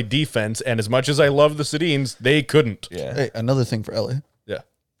he could play defense, and as much as I love the Sedins, they couldn't. Yeah. Hey, another thing for LA. Yeah.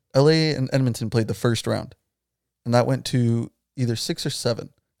 LA and Edmonton played the first round, and that went to either 6 or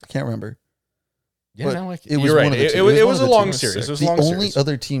 7. I can't remember. Yeah, But now I it was you're one right. of the two. It It was was one a of the long two. series. It was a The long only series.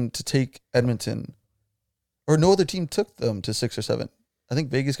 other team to take Edmonton, or no other team took them to 6 or 7. I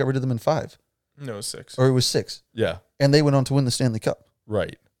think Vegas got rid of them in 5, No, 6. or it was 6, Yeah, and they went on to win the Stanley Cup.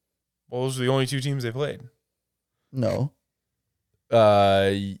 right. Well, those are the only two teams they played. No,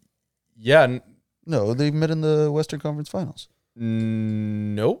 Yeah, no, they met in the Western Conference Finals.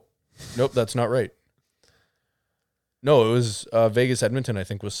 nope. Nope, that's not right. No, it was Vegas Edmonton, I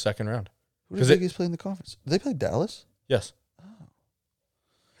think, was second round. Who did 'Cause Vegas play in the conference? Did they play Dallas? Yes.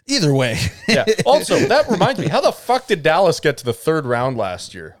 Either way, Yeah. Also, that reminds me, how the fuck did Dallas get to the third round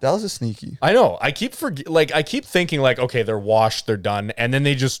last year? Dallas is sneaky. I know. I keep thinking like, okay, they're washed, they're done, and then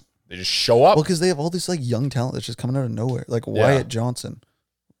they just show up. Well, because they have all this like young talent that's just coming out of nowhere. Like Yeah. Wyatt Johnson,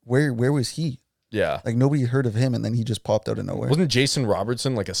 where was he? Yeah. Like nobody heard of him, and then he just popped out of nowhere. Wasn't Jason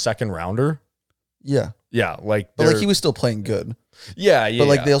Robertson like a second rounder? Yeah, Yeah, like but like they're- he was still playing good. Yeah, yeah. But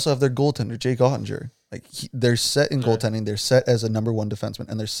like yeah. they also have their goaltender Jake Ottinger. Like they're set in goaltending. They're set as a number 1 defenseman,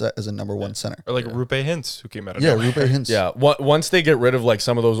 and they're set as a number 1 center. Or like Rupe Hintz, who came out of Yeah, nowhere. Rupert Hintz. Yeah, once they get rid of like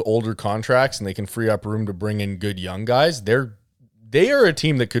some of those older contracts and they can free up room to bring in good young guys, they are a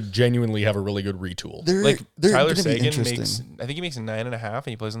team that could genuinely have a really good retool. they're Like they're Tyler gonna be Seguin interesting. makes, I think he makes 9.5, and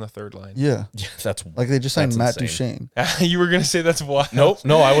he plays on the third line. Yeah, Yeah, that's like they just signed Matt that's insane. Duchene. You were gonna say that's wild. Nope,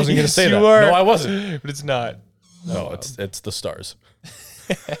 no, I wasn't going to Yes, say you that. are. No, I wasn't. But it's not. No, it's the Stars.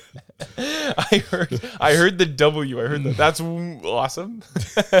 I heard the W. I heard that. That's awesome.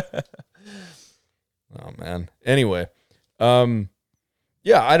 Oh man. Anyway,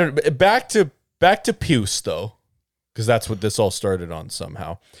 yeah, I don't. Back to Puce though, because that's what this all started on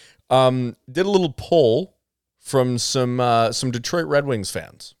somehow. Did a little poll from some Detroit Red Wings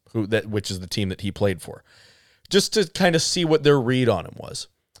fans which is the team that he played for, just to kind of see what their read on him was.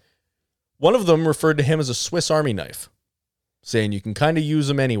 One of them referred to him as a Swiss Army knife, saying you can kind of use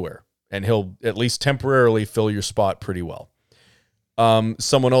him anywhere, and he'll at least temporarily fill your spot pretty well.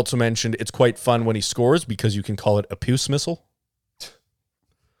 Someone also mentioned it's quite fun when he scores because you can call it a Puce missile,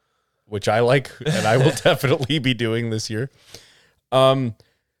 which I like, and I will definitely be doing this year.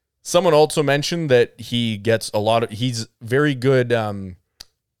 Someone also mentioned that he gets he's very good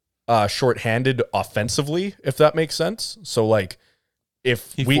shorthanded offensively, if that makes sense. So like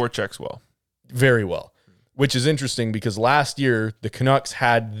if He forechecks well. very well, which is interesting because last year the Canucks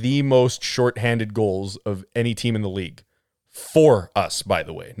had the most shorthanded goals of any team in the league. For us, by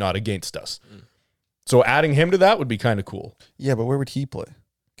the way, not against us. So adding him to that would be kind of cool. Yeah, but where would he play?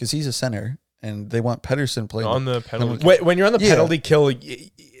 Because he's a center, and they want Pettersson playing On the penalty. When you're on the penalty kill,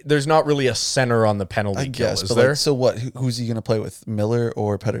 there's not really a center on the penalty I kill, guess, is but there? like, so what? Who's he going to play with? Miller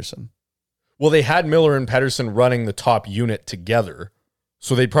or Pettersson? Well, they had Miller and Pettersson running the top unit together,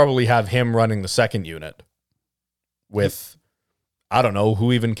 so they'd probably have him running the second unit with, I don't know,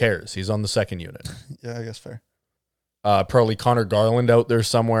 who even cares? He's on the second unit. Yeah, I guess fair. Probably Connor Garland out there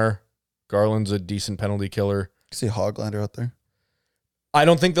somewhere. Garland's a decent penalty killer. See Hoglander out there. I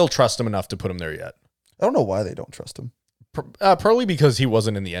don't think they'll trust him enough to put him there yet. I don't know why they don't trust him. Probably because he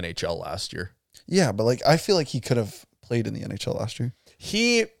wasn't in the NHL last year. Yeah, but like I feel like he could have played in the NHL last year.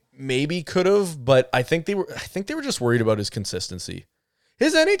 He maybe could have, but I think they were just worried about his consistency.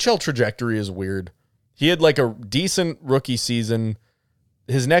 His NHL trajectory is weird. He had like a decent rookie season.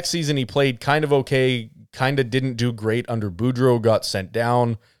 His next season he played kind of okay, kind of didn't do great under Boudreau, got sent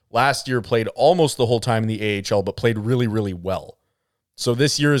down. Last year played almost the whole time in the AHL, but played really, really well. So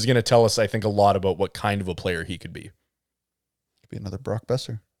this year is going to tell us, I think, a lot about what kind of a player he could be. Could be another Brock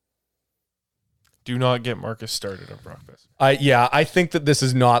Besser. Do not get Marcus started on Brock Besser. I think that this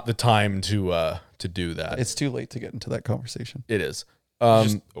is not the time to do that. It's too late to get into that conversation. It is.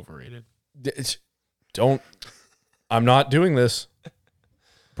 Just overrated. I'm not doing this.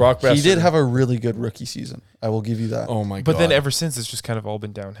 Brock Besser. He did have a really good rookie season. I will give you that. Oh my God. But then ever since, it's just kind of all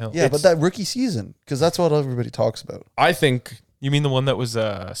been downhill. Yeah, but that rookie season, because that's what everybody talks about. I think You mean the one that was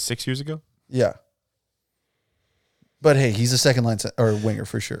 6 years ago? Yeah. But hey, he's a second line or winger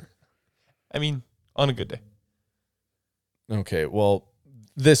for sure. I mean, on a good day. Okay, well,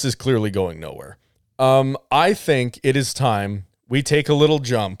 this is clearly going nowhere. I think it is time we take a little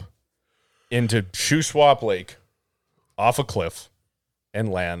jump into Shuswap Lake off a cliff and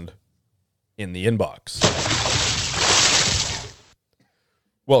land in the inbox.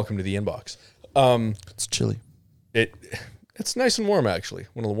 Welcome to the inbox. It's chilly. It's nice and warm, actually.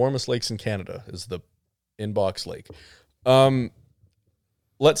 One of the warmest lakes in Canada is the Inbox Lake.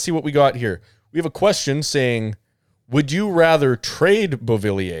 Let's see what we got here. We have a question saying, would you rather trade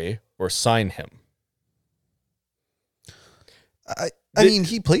Beauvillier or sign him? I mean,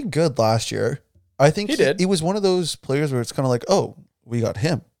 he played good last year. I think He did. He was one of those players where it's kind of like, oh, we got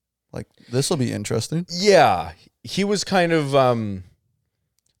him. Like, this will be interesting. Yeah, he was kind of...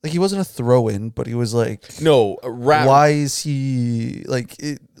 Like, he wasn't a throw-in, but he was like... no, why is he... Like,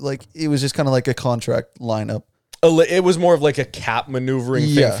 it was just kind of like a contract lineup. It was more of like a cap maneuvering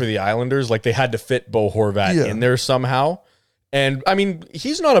Yeah. thing for the Islanders. Like, they had to fit Bo Horvat in there somehow. And, I mean,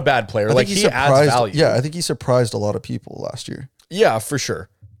 he's not a bad player. Like, he adds value. Yeah, I think he surprised a lot of people last year. Yeah, for sure.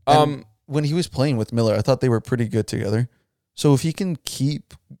 And when he was playing with Miller, I thought they were pretty good together. So if he can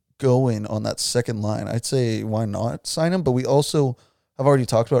keep going on that second line, I'd say why not sign him? But we also have already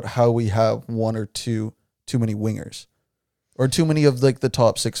talked about how we have one or two too many wingers or too many of like the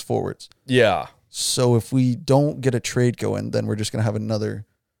top six forwards. Yeah. So if we don't get a trade going, then we're just going to have another,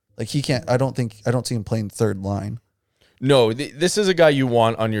 like he can't, I don't see him playing third line. No, this is a guy you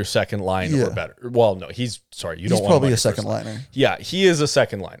want on your second line Yeah. or better. Well, no, he's He's don't want him on probably your a second first line. liner. Yeah, he is a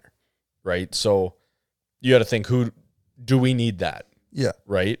second liner, right? So you got to think, who do we need that, Yeah.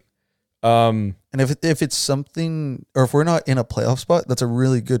 right? And if it's something, or if we're not in a playoff spot, that's a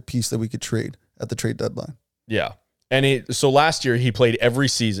really good piece that we could trade at the trade deadline. Yeah. And so last year he played every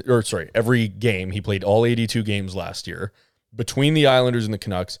game. He played all 82 games last year. Between the Islanders and the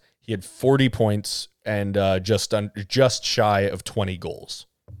Canucks, he had 40 points and just shy of 20 goals.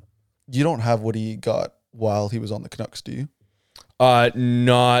 You don't have what he got while he was on the Canucks, do you?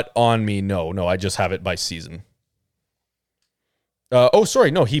 Not on me. No, I just have it by season.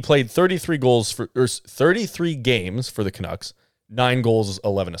 He played 33 games for the Canucks, 9 goals,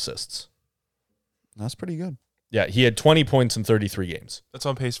 11 assists. That's pretty good. Yeah, he had 20 points in 33 games. That's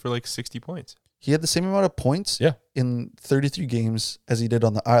on pace for like 60 points. He had the same amount of points in 33 games as he did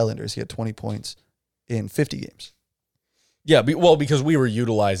on the Islanders. He had 20 points in 50 games. Yeah, because we were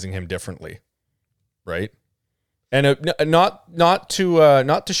utilizing him differently, right? And not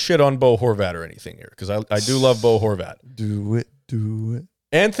to shit on Bo Horvat or anything here, because I do love Bo Horvat. Do it.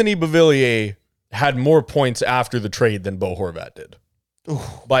 Anthony Beauvillier had more points after the trade than Bo Horvat did. Ooh.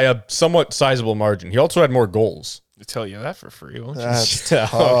 By a somewhat sizable margin. He also had more goals. I'll tell you that for free, won't you? That's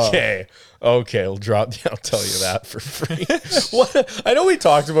Okay, I'll tell you that for free. I know we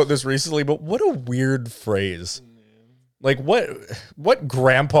talked about this recently, but what a weird phrase. Like, what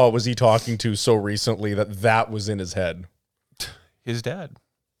grandpa was he talking to so recently that was in his head? His dad.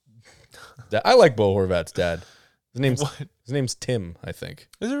 I like Bo Horvat's dad. His name's Tim, I think.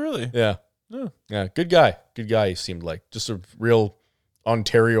 Is it really? Yeah. Oh. Yeah, good guy. Good guy, he seemed like. Just a real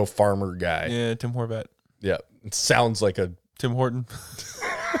Ontario farmer guy. Yeah, Tim Horvat. Yeah, it sounds like a... Tim Horton.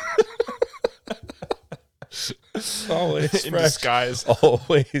 Always in disguise.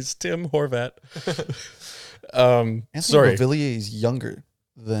 Always Tim Horvat. Anthony Sorry. Beauvillier is younger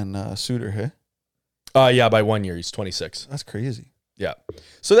than Suter, hey? Yeah, by 1 year. He's 26. That's crazy. Yeah.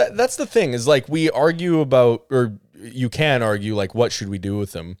 So that's the thing is like we argue about, or you can argue like, what should we do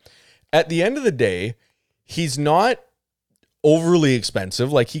with him? At the end of the day, he's not overly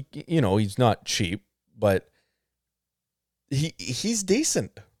expensive. Like he's not cheap, but he's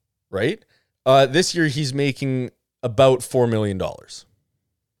decent, right? This year he's making about $4 million.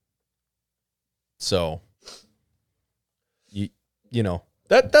 So,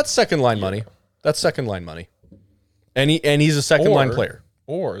 that's second line money. That's second line money. And he's a second line player.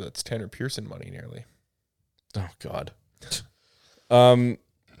 Or that's Tanner Pearson money nearly. Oh God.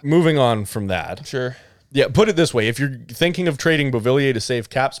 Moving on from that. Sure. Yeah, put it this way. If you're thinking of trading Beauvillier to save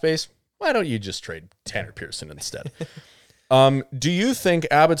cap space, why don't you just trade Tanner Pearson instead? Do you think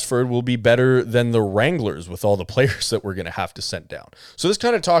Abbotsford will be better than the Wranglers with all the players that we're going to have to send down? So this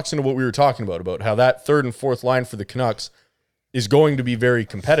kind of talks into what we were talking about how that third and fourth line for the Canucks is going to be very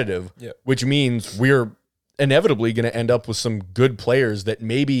competitive, which means we're inevitably going to end up with some good players that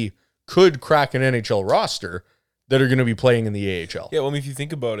maybe could crack an NHL roster that are going to be playing in the AHL. Yeah, well, I mean, if you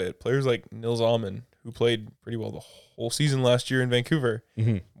think about it, players like Nils Alman, who played pretty well the whole season last year in Vancouver,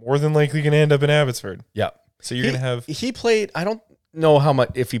 more than likely going to end up in Abbotsford. Yeah. So you're going to have... He played, I don't know how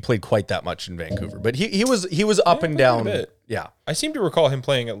much, if he played quite that much in Vancouver, but he was up and down. Yeah. I seem to recall him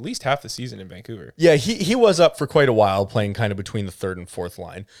playing at least half the season in Vancouver. Yeah, he was up for quite a while playing kind of between the third and fourth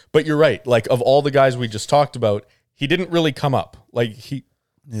line. But you're right. Like, of all the guys we just talked about, he didn't really come up. Like,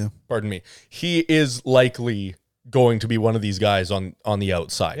 pardon me. He is likely going to be one of these guys on the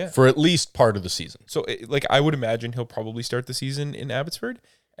outside for at least part of the season. So, I would imagine he'll probably start the season in Abbotsford.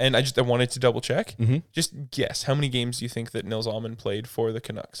 And I wanted to double check. Just guess, how many games do you think that Nils Alman played for the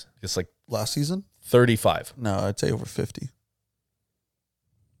Canucks? It's like Last season? 35. No, I'd say over 50.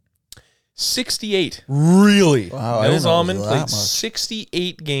 68. Really? Wow, Nils Alman that played much.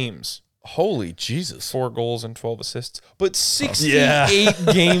 68 games. Holy Jesus. 4 goals and 12 assists. But 68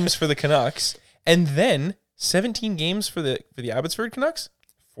 games for the Canucks. And then 17 games for the Abbotsford Canucks.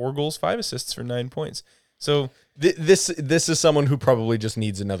 4 goals, 5 assists for 9 points. So this is someone who probably just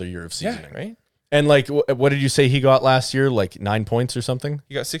needs another year of seasoning. yeah, right? And like, what did you say he got last year? Like 9 points or something?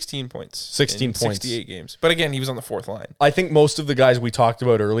 He got 16 points. 16 in points. 68 games. But again, he was on the fourth line. I think most of the guys we talked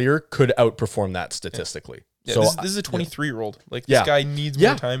about earlier could outperform that statistically. Yeah, So this is a 23-year-old. Like, this guy needs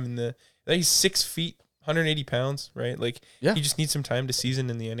more time in the... He's 6 feet, 180 pounds, right? Like, he just needs some time to season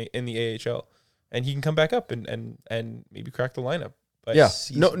in the AHL. And he can come back up and maybe crack the lineup. But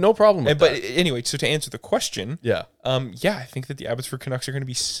no problem with but that. anyway, so to answer the question, I think that the Abbotsford Canucks are going to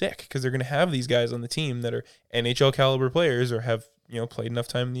be sick because they're going to have these guys on the team that are NHL caliber players or have played enough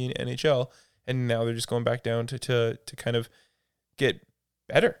time in the NHL, and now they're just going back down to kind of get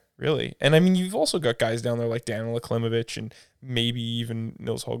better, really. And I mean, you've also got guys down there like Daniel Klimovich and maybe even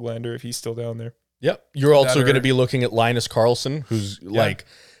Nils Höglander if he's still down there. Yep. You're also going to be looking at Linus Karlsson, who's like...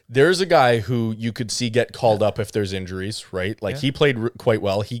 There's a guy who you could see get called up if there's injuries, right? Like he played quite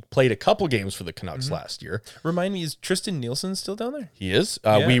well. He played a couple games for the Canucks last year. Remind me, is Tristan Nielsen still down there? He is.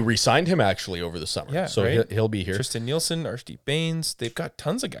 We re-signed him actually over the summer. Yeah, so he'll be here. Tristan Nielsen, Archdeep Baines. They've got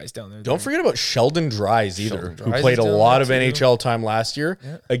tons of guys down there. Don't forget about Sheldon Dries either, who played a lot of NHL time last year.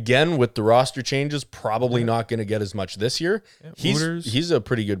 Yeah. Again, with the roster changes, probably not going to get as much this year. Yeah. He's a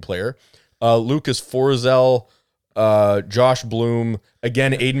pretty good player. Lucas Forsell. Josh Bloom.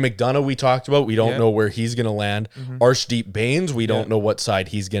 Again, Aiden McDonough we talked about. We don't know where he's going to land. Arshdeep Baines, we don't know what side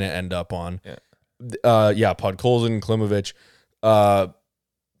he's going to end up on. Podkolzin, Klimovich.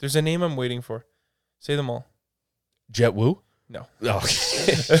 There's a name I'm waiting for. Say them all. Jet Wu? No.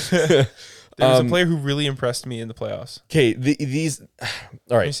 Okay. There's a player who really impressed me in the playoffs. Okay, these... All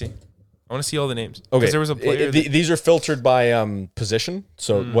Let right. me see. I want to see all the names. Okay. There was a player. These are filtered by position.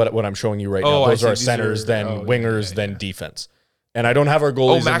 So what I'm showing you right now, those are centers, then wingers, then defense. And I don't have our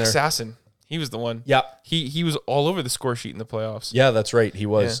goalies in there. Max Sasson. He was the one. Yeah. He was all over the score sheet in the playoffs. Yeah, that's right. He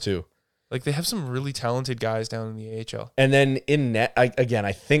was too. Like, they have some really talented guys down in the AHL. And then in net,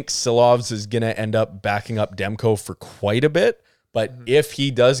 I think Silovs is going to end up backing up Demko for quite a bit. But if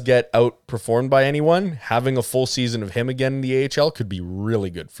he does get outperformed by anyone, having a full season of him again in the AHL could be really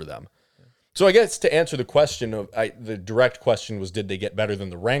good for them. So I guess to answer the question the direct question was, did they get better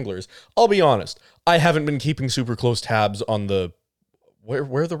than the Wranglers? I'll be honest. I haven't been keeping super close tabs on where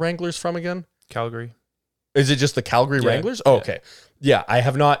are the Wranglers from again? Calgary. Is it just the Calgary Wranglers? Oh, okay. Yeah, I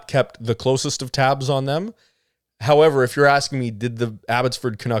have not kept the closest of tabs on them. However, if you're asking me, did the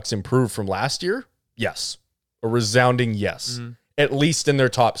Abbotsford Canucks improve from last year? Yes. A resounding yes. At least in their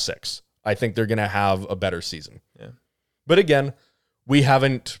top 6. I think they're going to have a better season. Yeah. But again, we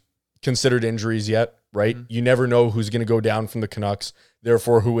haven't considered injuries yet, right? You never know who's going to go down from the Canucks,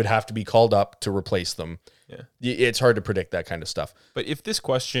 therefore who would have to be called up to replace them. Yeah. It's hard to predict that kind of stuff. But if this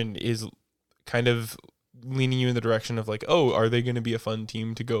question is kind of leaning you in the direction of like, oh, are they going to be a fun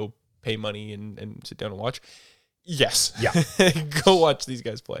team to go pay money and sit down and watch? Yes. Yeah. Go watch these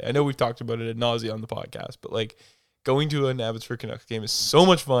guys play. I know we've talked about it ad nauseam on the podcast, but like going to an Abbotsford Canucks game is so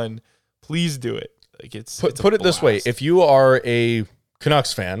much fun. Please do it. Like it's put it this way. If you are a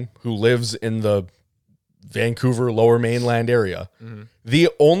Canucks fan who lives in the Vancouver Lower Mainland area, the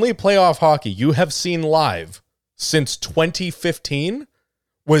only playoff hockey you have seen live since 2015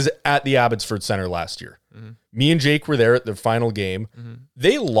 was at the Abbotsford Center last year. Me and Jake were there at the final game.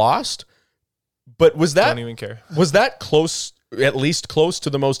 They lost, but was that, don't even care. Was that close, at least close to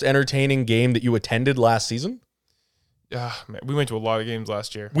the most entertaining game that you attended last season? Man, we went to a lot of games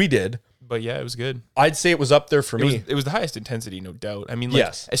last year. We did. But yeah, it was good. I'd say it was up there for me. It was the highest intensity, no doubt. I mean,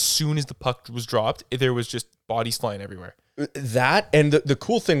 like, as soon as the puck was dropped, there was just bodies flying everywhere. That, and the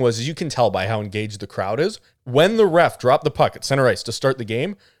cool thing was, is you can tell by how engaged the crowd is. When the ref dropped the puck at center ice to start the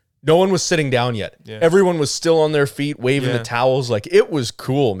game, no one was sitting down yet. Yeah. Everyone was still on their feet, waving the towels. Like, it was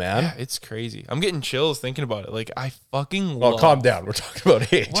cool, man. Yeah, it's crazy. I'm getting chills thinking about it. Like, I fucking love... Oh, calm down. We're talking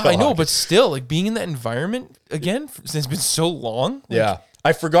about AHL. Well, I know, but still, like, being in that environment, again, since it's been so long. Like, yeah.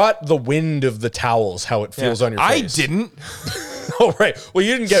 I forgot the wind of the towels, how it feels on your face. I didn't. Oh, right. Well,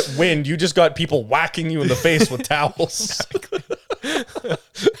 you didn't get wind. You just got people whacking you in the face with towels.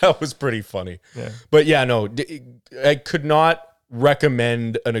 That was pretty funny. Yeah. But yeah, no, I could not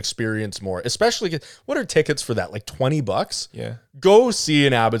recommend an experience more, especially what are tickets for that? Like $20? Yeah. Go see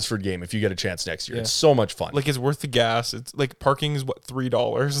an Abbotsford game if you get a chance next year. It's so much fun. Like, it's worth the gas. It's like parking is what,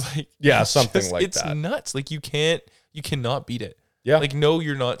 $3? Like, yeah, something like that. It's nuts. Like, you cannot beat it. Yeah. Like, no,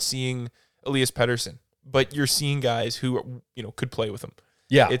 you're not seeing Elias Pettersson, but you're seeing guys who, could play with him.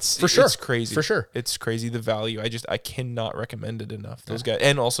 Yeah, it's for sure. It's crazy. For sure. It's crazy, the value. I cannot recommend it enough. Those guys.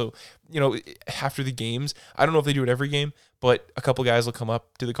 And also, after the games, I don't know if they do it every game, but a couple guys will come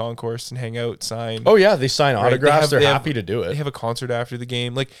up to the concourse and hang out, sign. Oh, yeah. They sign autographs. They're happy to do it. They have a concert after the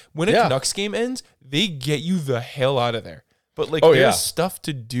game. Like, when a Canucks game ends, they get you the hell out of there. But like, there's stuff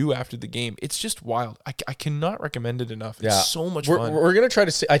to do after the game. It's just wild. I cannot recommend it enough. It's so much fun. We're going to try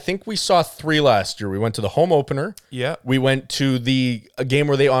to see. I think we saw 3 last year. We went to the home opener. Yeah. We went to a game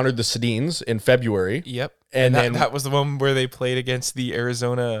where they honored the Sedins in February. Yep. And then that was the one where they played against the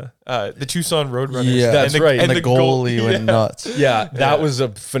Arizona, the Tucson Roadrunners. Yeah, that's right. And the goalie went nuts. Yeah, that was a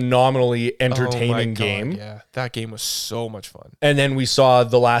phenomenally entertaining game. Yeah, that game was so much fun. And then we saw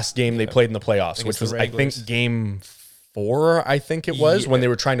the last game they played in the playoffs, which was, I think, game 4, I think it was, when they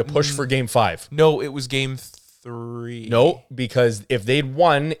were trying to push for game 5. No, it was game 3. No, because if they'd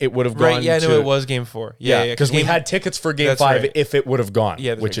won, it would have gone right, yeah, no, it was game 4. Yeah, because we had tickets for game 5 if it would have gone,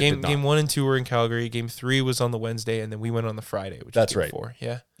 which it did not. Game 1 and 2 were in Calgary. Game 3 was on the Wednesday, and then we went on the Friday, which was game 4.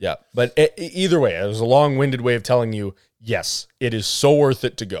 Yeah. Yeah, but either way, it was a long-winded way of telling you, yes, it is so worth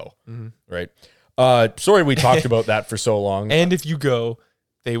it to go, right? Sorry we talked about that for so long. And if you go,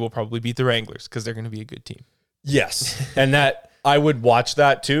 they will probably beat the Wranglers because they're going to be a good team. Yes, and that I would watch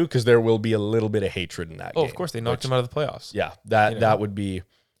that too because there will be a little bit of hatred in that game. Oh, of course, they knocked them out of the playoffs. Yeah, that would be.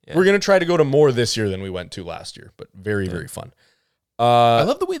 Yeah. We're gonna try to go to more this year than we went to last year, but very fun. I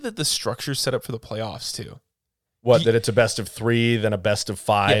love the way that the structure's set up for the playoffs too. What, that it's a best of 3, then a best of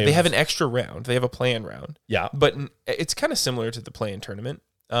 5? Yeah, they have an extra round. They have a play-in round. Yeah. But it's kind of similar to the play-in tournament.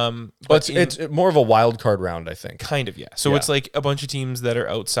 But it's more of a wild card round, I think. Kind of, yeah. So it's like a bunch of teams that are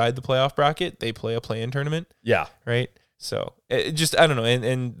outside the playoff bracket. They play a play-in tournament. Yeah. Right? So it just, I don't know.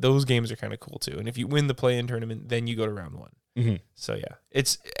 And those games are kind of cool too. And if you win the play-in tournament, then you go to round 1. Mm-hmm. So yeah,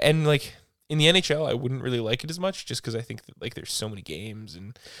 and like in the NHL, I wouldn't really like it as much just because I think that, like, there's so many games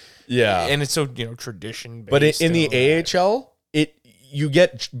and it's so, tradition based. But in the AHL, you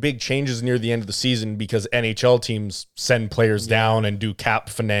get big changes near the end of the season because NHL teams send players down and do cap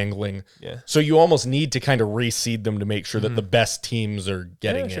finagling. Yeah. So you almost need to kind of reseed them to make sure that the best teams are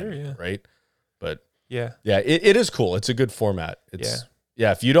getting in, right? But it is cool. It's a good format. It's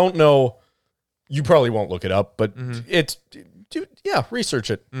if you don't know, you probably won't look it up, but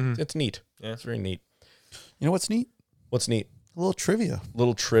research it. It's neat. Yeah, it's very neat. You know what's neat? What's neat? A little trivia.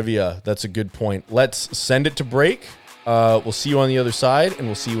 Little trivia. That's a good point. Let's send it to break. We'll see you on the other side, and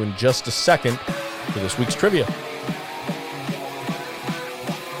we'll see you in just a second for this week's trivia.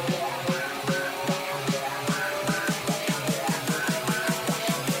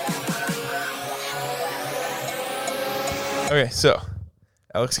 Okay, so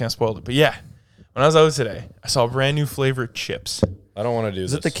Alex kind of spoiled it, but yeah, when I was out today, I saw a brand new flavor of chips. I don't want to do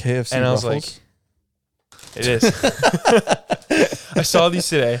Is this. it the KFC And I was Ruffles? like, it is. I saw these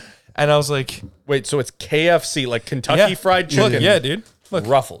today, and I was like, Wait, so it's KFC, like Kentucky Fried Chicken? yeah, dude. Look,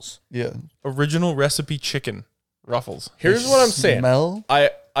 Ruffles. Yeah. original recipe chicken Ruffles. Here's what I'm saying. Smell?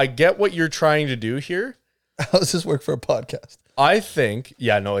 I get what you're trying to do here. How does this work for a podcast? I think,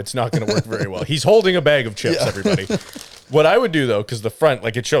 no, it's not going to work very well. He's holding a bag of chips, everybody. What I would do, though, because the front,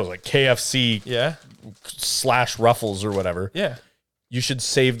 like, it shows, like, KFC / Ruffles or whatever. Yeah. You should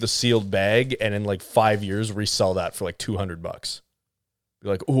save the sealed bag and in, like, 5 years, resell that for, like, $200. Be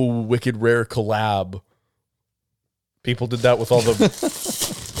like, ooh, wicked rare collab. People did that with all the...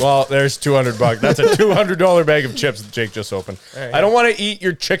 Well, there's $200. That's a $200 bag of chips that Jake just opened. Right, I don't want to eat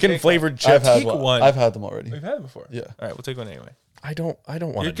your chicken-flavored chips. I've had Take one. I've had them already. We've had it before. Yeah. All right, we'll take one anyway. I don't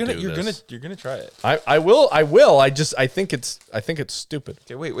want to do this. You're gonna try it. I will. I think it's stupid.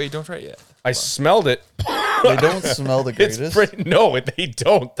 Okay, wait, don't try it yet. I smelled it. They don't smell the greatest. It's pretty. No, they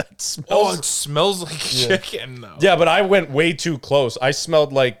don't. That smells. Oh, it smells like chicken though. Yeah, but I went way too close. I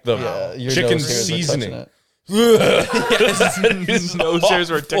smelled like the your chicken nose hairs are touching seasoning. it. Nose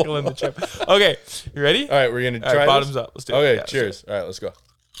hairs were tickling the chip. Okay, you ready? All right, we're gonna All try right, bottoms this? up. Let's do it. Okay, Yeah, let's cheers. All right, let's go.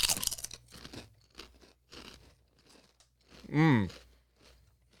 I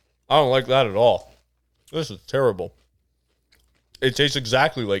don't like that at all. This is terrible. It tastes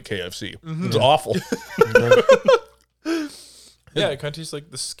exactly like KFC. It's awful. Yeah, it kind of tastes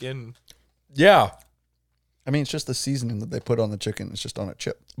like the skin. Yeah. I mean, it's just the seasoning that they put on the chicken. It's just on a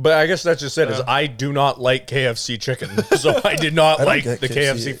chip. But I guess that's just it. Is I do not like KFC chicken, so I did not I don't like get the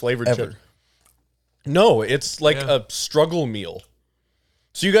KFC flavored ever. chicken. No, it's like a struggle meal.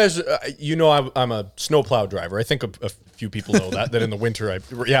 So you guys, I'm a snowplow driver. I think a few people know that in the winter,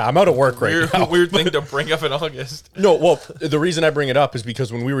 I'm out of work right now. Weird thing to bring up in August. No, well, the reason I bring it up is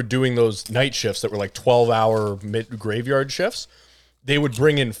because when we were doing those night shifts that were like 12-hour graveyard shifts, they would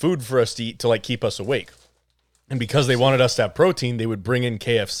bring in food for us to eat to like keep us awake. And because they wanted us to have protein, they would bring in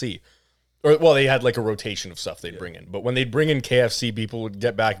KFC. Or, well, they had like a rotation of stuff they'd bring in. But when they'd bring in KFC, people would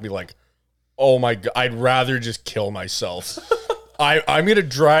get back and be like, oh my God, I'd rather just kill myself. I'm going to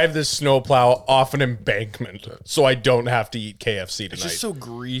drive this snowplow off an embankment so I don't have to eat KFC tonight. It's just so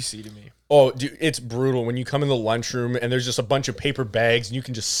greasy to me. Oh, dude, it's brutal when you come in the lunchroom and there's just a bunch of paper bags and you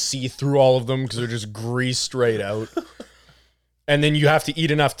can just see through all of them because they're just greased straight out. And then you have to eat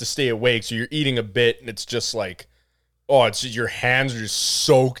enough to stay awake. So you're eating a bit and it's just like, it's just, your hands are just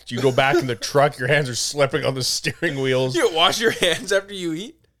soaked. You go back in the truck, your hands are slipping on the steering wheels. You wash your hands after you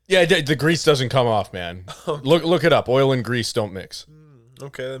eat? Yeah, the grease doesn't come off, man. Look it up. Oil and grease don't mix.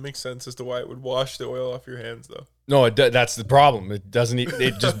 Okay, that makes sense as to why it would wash the oil off your hands, though. No, that's the problem. It doesn't.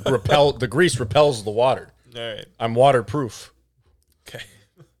 It just the grease repels the water. All right. I'm waterproof. Okay.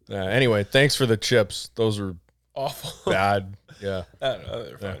 Anyway, thanks for the chips. Those were Awful. bad. Yeah. I don't know.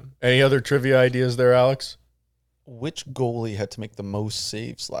 They're fine. Any other trivia ideas there, Alex? Which goalie had to make the most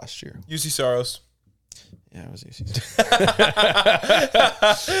saves last year? UC Saros. Yeah, it was easy.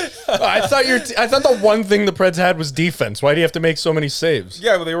 I thought the one thing the Preds had was defense. Why do you have to make so many saves?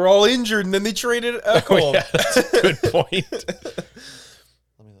 Yeah, but they were all injured, and then they traded Ekholm. Yeah, that's a good point.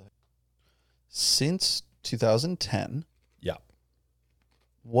 Since 2010, Yeah.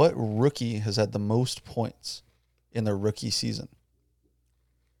 what rookie has had the most points in their rookie season?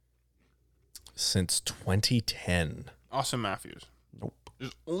 Since 2010. Austin Matthews. Nope.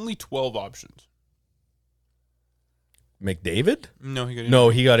 There's only 12 options. McDavid? No, he got No,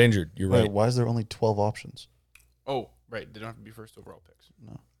 he got injured. You're Wait, right. why is there only 12 options? Oh, right. They don't have to be first overall picks.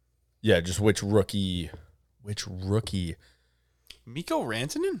 Yeah, just which rookie? Which rookie? Mikko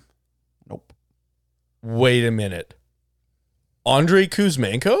Rantanen? Nope. Wait a minute. Andrei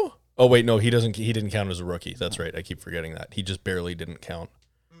Kuzmenko? Oh wait, no, he didn't count as a rookie. That's right. I keep forgetting that. He just barely didn't count.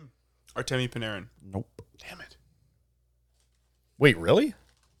 Artemi Panarin? Nope. Damn it. Wait, really?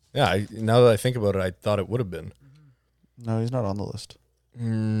 Yeah, now that I think about it, I thought it would have been. No, he's not on the list.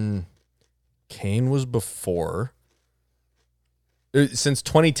 Kane was before. Since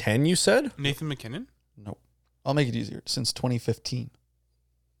 2010, you said? Nathan McKinnon? Nope. I'll make it easier. Since 2015.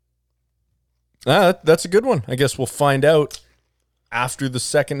 That's a good one. I guess we'll find out after the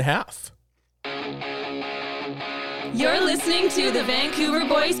second half. You're listening to the Vancouver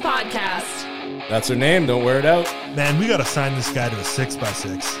Boys Podcast. That's her name. Don't wear it out. Man, we got to sign this guy to a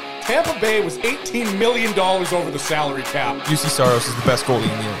 6x6. Tampa Bay was $18 million over the salary cap. UC Saros is the best goalie in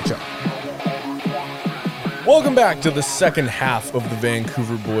the NHL. Welcome back to the second half of the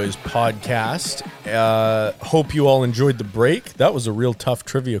Vancouver Boys podcast. Hope you all enjoyed the break. That was a real tough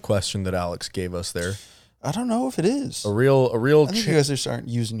trivia question that Alex gave us there. I don't know if it is. A real I think you guys just aren't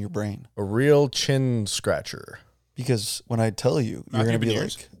using your brain. a real chin scratcher. Because when I tell you, you're going to be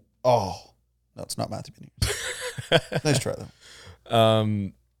Beniers? like, oh, no, it's not Matthew Beniers. Nice try,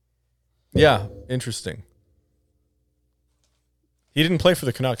 though. Yeah, interesting. He didn't play for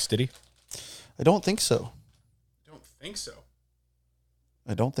the Canucks, did he? I don't think so. I don't think so.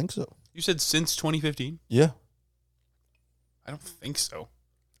 I don't think so. You said since 2015? Yeah. I don't think so.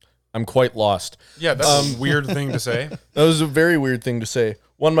 I'm quite lost. Yeah, that's a weird thing to say. That was a very weird thing to say.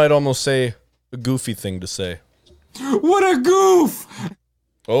 One might almost say a goofy thing to say. What a goof!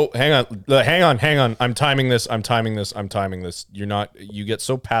 Oh, hang on. I'm timing this. You get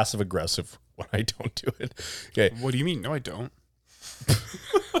so passive aggressive when I don't do it. Okay. What do you mean? No, I don't.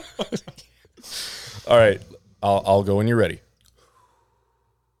 All right. I'll go when you're ready.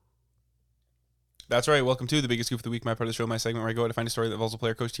 That's right. Welcome to the biggest goof of the week, my part of the show, my segment where I go out to find a story that involves a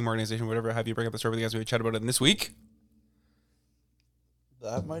player, coach, team, organization, whatever have you. Bring up the story with the guys we chat about it. And this week,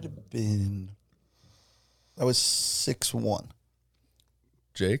 That might have been. That was 6-1.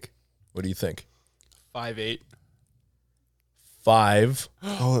 Jake, what do you think? 5-8. 5,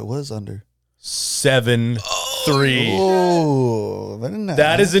 Oh, it was under. 7, 3. Oh, very nice.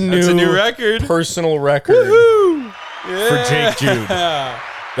 That is a That's a new record. personal record for Jake Jude.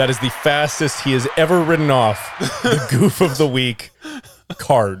 That is the fastest he has ever ridden off the goof of the week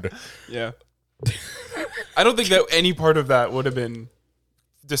card. Yeah. I don't think that any part of that would have been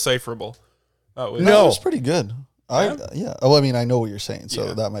decipherable. That was, No, it was pretty good. Yeah. Oh, I mean, I know what you're saying, so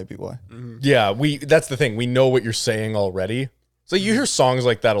Yeah. that might be why. Yeah, that's the thing. We know what you're saying already. So you hear songs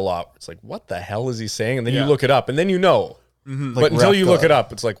like that a lot. It's like, what the hell is he saying? And then Yeah. you look it up, and then you know. Like But until Rap you look God. it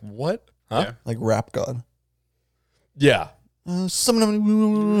up, it's like, what? Huh? Yeah. Like Rap God. Yeah. Some of them.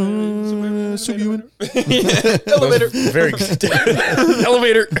 Elevator. Very good.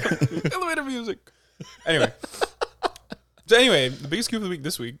 Elevator. Elevator music. Anyway. The biggest goof of the week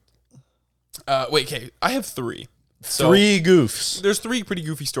this week. Okay. I have 3. So 3 goofs. There's 3 pretty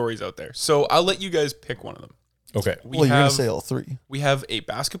goofy stories out there. So I'll let you guys pick one of them. Okay. Well, you're going to say all 3. We have a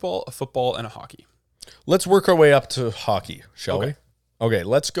basketball, a football, and a hockey. Let's work our way up to hockey, shall we? Okay,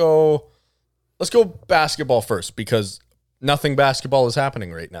 let's go basketball first because nothing basketball is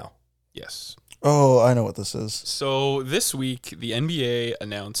happening right now. Yes. Oh, I know what this is. So this week, the NBA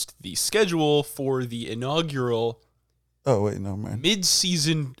announced the schedule for the inaugural Oh, wait, no, man.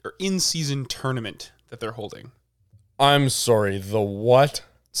 mid-season or in-season tournament that they're holding. I'm sorry, the what?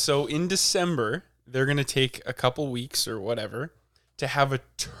 So in December, they're going to take a couple weeks or whatever to have a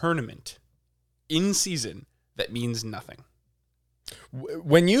tournament in season that means nothing.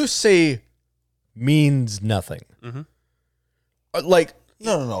 When you say means nothing, like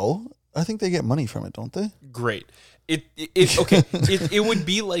No. I think they get money from it, don't they? Great. It would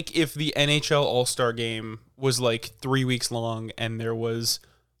be like if the NHL All-Star game was like 3 weeks long and there was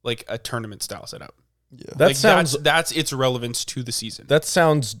like a tournament style set up. Yeah. that Like sounds that's its relevance to the season. that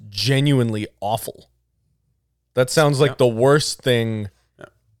sounds genuinely awful. That sounds like the worst thing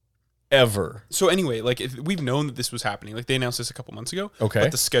ever. So anyway, like we've known that this was happening. Like they announced this a couple months ago. Okay.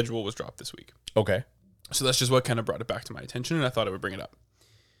 But the schedule was dropped this week. Okay. So that's just what kind of brought it back to my attention, and I thought I would bring it up.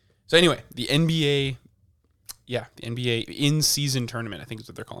 So anyway, the NBA in-season tournament, I think is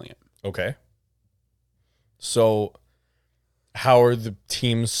what they're calling it. Okay. So how are the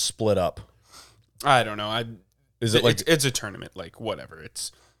teams split up? I don't know. Is it like it's a tournament, like whatever.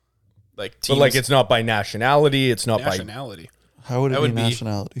 It's like but teams, like it's not by nationality, it's not nationality. How would it That be would be-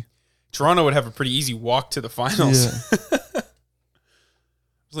 nationality? Toronto would have a pretty easy walk to the finals. Yeah. There's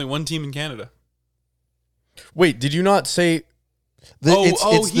only one team in Canada. Wait, did you not say?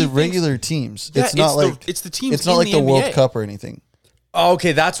 It's he the regular teams. Yeah, it's not like it's the teams. it's not in like the World NBA. Cup or anything. Oh,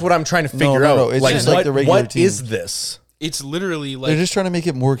 okay, that's what I'm trying to figure no, out. it's just like the regular what team. is this? It's literally like They're just trying to make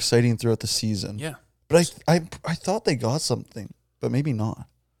it more exciting throughout the season. yeah. But I thought they got something, but maybe not.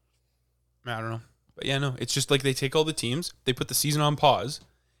 I don't know, but yeah, no. It's just like they take all the teams, they put the season on pause,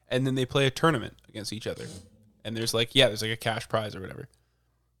 and then they play a tournament against each other. And there's like a cash prize or whatever,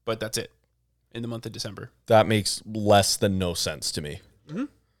 but that's it in the month of December. That makes less than no sense to me.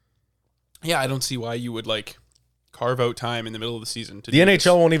 Yeah, I don't see why you would like carve out time in the middle of the season to The do NHL this.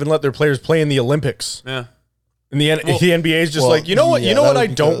 won't even let their players play in the Olympics. Yeah. And the NBA is just well, like, you know what? yeah, You know that what I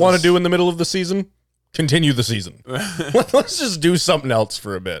was don't want to because- do in the middle of the season? Continue the season. Let's just do something else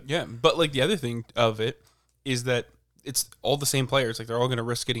for a bit. Yeah, but like the other thing of it is that it's all the same players. Like they're all going to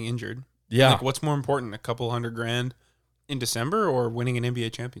risk getting injured. Yeah. Like what's more important, a couple $100,000 in December or winning an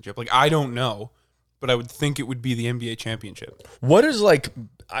NBA championship? Like I don't know, but I would think it would be the NBA championship. What is like,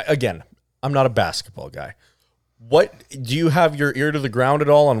 again, I'm not a basketball guy. What do you have your ear to the ground at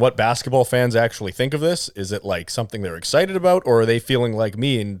all on what basketball fans actually think of this? Is it like something they're excited about, or are they feeling like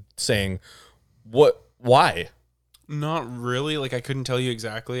me and saying, why? Not really. Like I couldn't tell you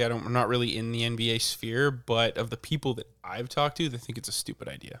exactly. I'm not really in the NBA sphere, but of the people that I've talked to, they think it's a stupid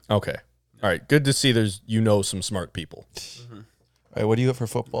idea. Okay. All right. Good to see there's, some smart people. All right, what do you got for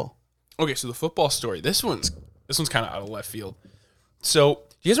football? Okay, so the football story. This one's kind of out of left field. So,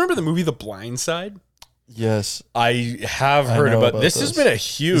 do you guys remember the movie The Blind Side? Yes. I have heard know about about this. Has this. been a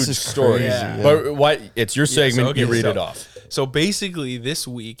huge This is story. crazy, yeah. But what? It's your segment. okay, you read so- it off. So basically, this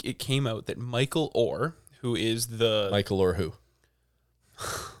week it came out that Michael Orr, who is the Michael or who?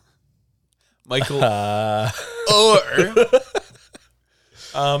 Michael Orr,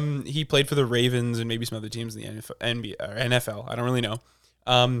 he played for the Ravens and maybe some other teams in the NFL. I don't really know.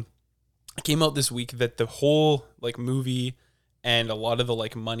 It came out this week that the whole like movie and a lot of the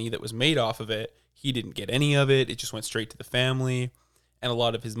like money that was made off of it, he didn't get any of it. It just went straight to the family, and a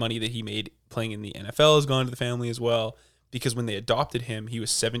lot of his money that he made playing in the NFL has gone to the family as well. Because when they adopted him, he was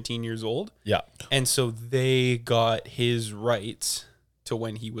 17 years old. Yeah. And so they got his rights to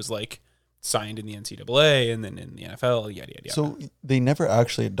when he was like signed in the NCAA and then in the NFL, yada, yada, yada. So they never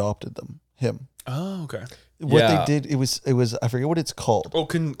actually adopted him. Oh, okay. What Yeah. they did, it was I forget what it's called. Oh,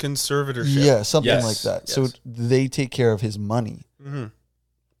 conservatorship. Yeah, something Yes, like that. yes. So they take care of his money Mm-hmm.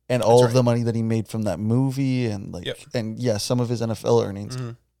 and all of right. the money that he made from that movie and like Yep. and yeah, some of his NFL earnings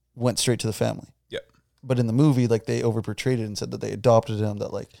Mhm. went straight to the family. Yep. But in the movie, like they overportrayed it and said that they adopted him,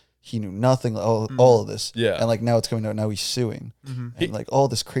 that like he knew nothing, all of this. Yeah. And like now it's coming out, now he's suing. And like all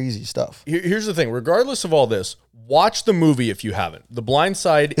this crazy stuff. Here's the thing. Regardless of all this, watch the movie if you haven't. The Blind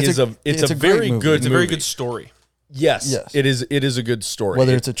Side It's is a- it's it's a a great very movie. good It's a movie. very good story. Yes, Yes. it is a good story.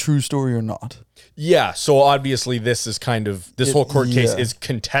 Whether it's a true story or not. Yeah, so obviously this is kind of this whole court case yeah. is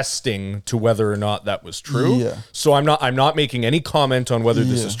contesting to whether or not that was true. Yeah. So I'm not making any comment on whether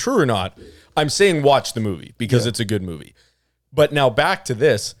this Yeah. is true or not. I'm saying watch the movie because it's a good movie. But now back to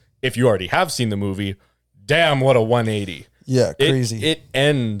this, if you already have seen the movie, damn what a 180. Yeah, It- crazy. It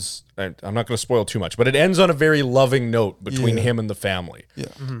ends, I'm not going to spoil too much, but it ends on a very loving note between Yeah. him and the family. Yeah.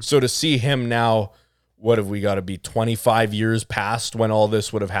 So to see him now, what have we got to be 25 years past when all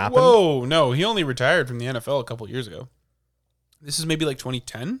this would have happened? Whoa, no, he only retired from the NFL a couple years ago. This is maybe like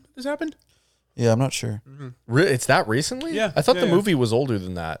 2010 this happened? Yeah, I'm not sure. It's that recently? Yeah, I thought yeah, the yeah. movie was older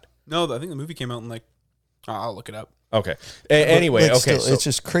than that. No, I think the movie came out in like, I'll look it up. Okay. Anyway, But okay. still, So, it's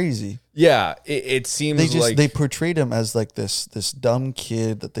just crazy. yeah, it seems They just like they portrayed him as like this dumb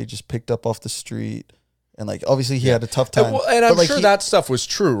kid that they just picked up off the street, and like obviously he had a tough time. and I'm But, like, sure he- that stuff was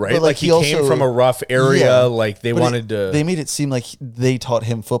true, right? but, Like like, he he came also- from a rough area, Yeah. like they But wanted to. They made it seem like they taught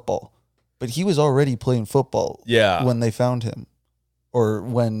him football, but he was already playing football. Yeah. When they found him, or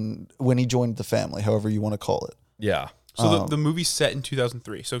when he joined the family, however you want to call it. yeah. So the movie's set in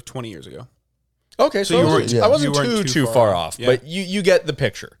 2003, so 20 years ago. Okay, so you I weren't- wasn't, yeah. I wasn't you weren't too far off, Yeah. but you get the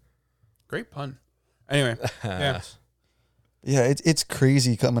picture. Great pun. Anyway, yeah. Yeah, it's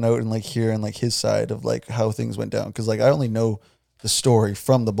crazy coming out and like hearing like his side of like how things went down, because like I only know the story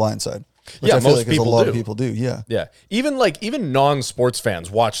from The Blind Side, which Yeah, I feel most like is a people lot do. of people do. Yeah, Yeah, even non-sports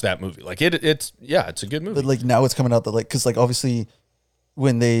fans watch that movie. Like it's a good movie. but like now it's coming out that like because like obviously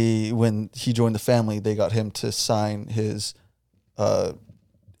when he joined the family, they got him to sign his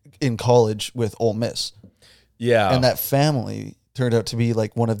in college with Ole Miss, yeah, and that family turned out to be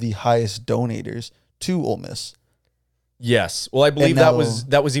like one of the highest donators to Ole Miss. Yes. Well, I believe And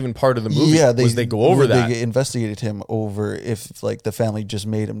that was even part of the movie. Yeah, they go over that. They investigated him over if like the family just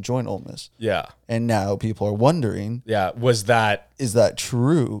made him join Ole Miss. Yeah. And now people are wondering, Yeah. is that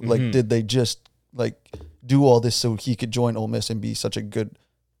true? Like, did they just like do all this so he could join Ole Miss and be such a good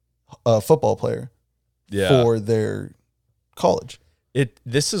football player for their college?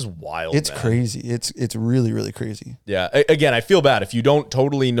 This is wild. It's man. crazy. It's really, really crazy. Yeah. Again, I feel bad if you don't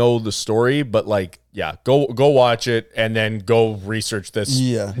totally know the story, but like, yeah, go watch it and then go research this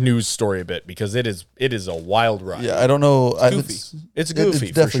news story a bit because it is a wild ride. Yeah, I don't know. It's goofy. It's for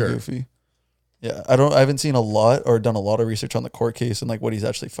definitely sure. goofy. Yeah, I haven't seen a lot or done a lot of research on the court case and like what he's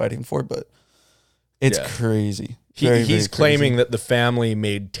actually fighting for, but it's crazy. He's claiming that the family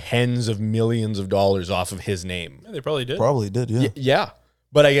made tens of millions of dollars off of his name. Yeah, they probably did. Probably did, yeah. Yeah.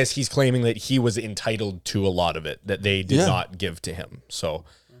 But I guess he's claiming that he was entitled to a lot of it that they did not give to him. So,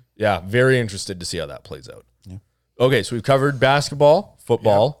 yeah, very interested to see how that plays out. Yeah. Okay, so we've covered basketball,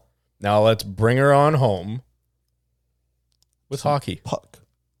 football. Yeah. Now let's bring her on home with hockey. Puck.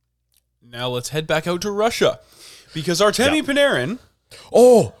 Now let's head back out to Russia because Artemi Panarin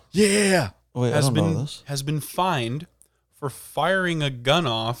Oh, yeah. Wait, I don't know this. has been fined for firing a gun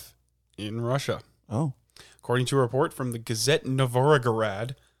off in Russia. Oh. According to a report from the Gazette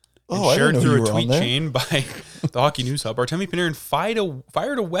Novgorod, and I shared didn't know through you a were on tweet there. chain by the Hockey News Hub, Artemi Panarin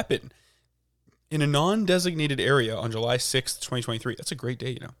fired a weapon in a non-designated area on July 6th, 2023. That's a great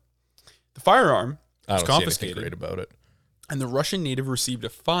day, you know. The firearm was confiscated, great about it. and the Russian native received a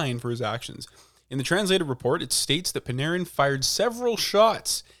fine for his actions. In the translated report, it states that Panarin fired several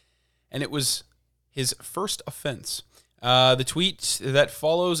shots, and it was his first offense. The tweets that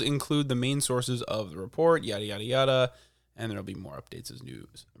follows include the main sources of the report, yada, yada, yada, and there'll be more updates as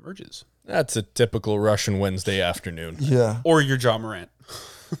news emerges. That's a typical Russian Wednesday afternoon. Yeah. Or your John Morant.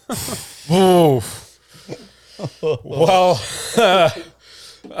 Oh. Well,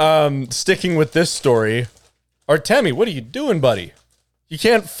 sticking with this story, Artemi, what are you doing, buddy? You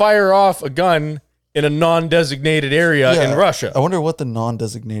can't fire off a gun in a non-designated area in Russia. I wonder what the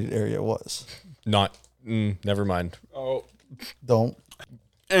non-designated area was. Never mind. Oh. Don't.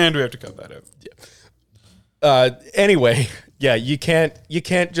 And we have to cut that out. Anyway, yeah, you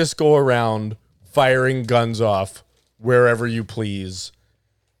can't just go around firing guns off wherever you please.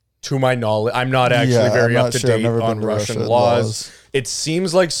 To my knowledge, I'm not actually very I'm up not to sure. I've date never on been to Russian Russia laws. It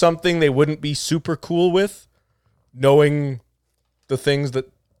seems like something they wouldn't be super cool with, knowing the things that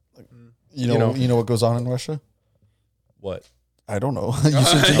You know what goes on in Russia? what. I don't know. You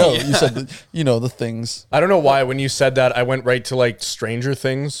said You said the things. I don't know why when you said that I went right to like Stranger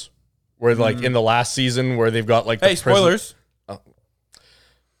Things, where like in the last season where they've got like the Hey, prison- spoilers. All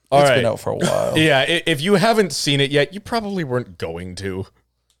It's right. been out for a while. Yeah, if you haven't seen it yet, you probably weren't going to.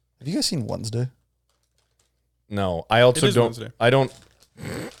 Have you guys seen Wednesday? No, I also It is don't. Wednesday. I don't.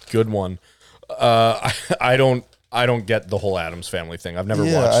 Good one. I don't get the whole Addams Family thing. I've never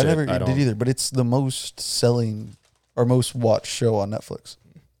watched I it. never I don't. did either. But it's the most selling or most watched show on Netflix.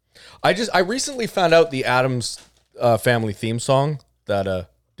 I recently found out the Addams Family theme song. That da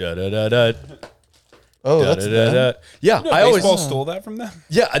da da da. Oh, that's them? Yeah, You know, I always. baseball stole that from them.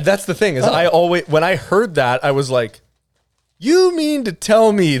 Yeah, that's the thing is I always when I heard that I was like, you mean to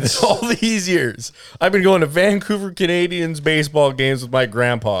tell me that all these years I've been going to Vancouver Canadians baseball games with my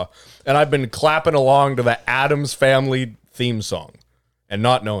grandpa and I've been clapping along to the Addams Family theme song and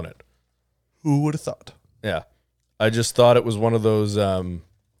not knowing it. Who would have thought? Yeah. I just thought it was one of those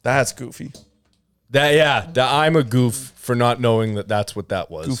That's goofy. that I'm a goof for not knowing that that's what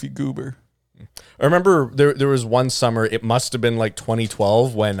that was. Goofy goober. I remember there was one summer, it must have been like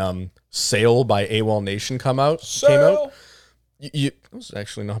 2012 when Sail by AWOL Nation came out. It was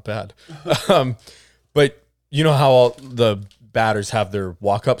actually not bad. But you know how all the batters have their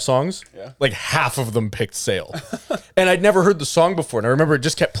walk-up songs? Yeah. Like half of them picked Sail. And I'd never heard the song before. And I remember it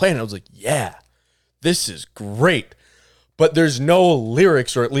just kept playing. I was like, yeah, this is great. But there's no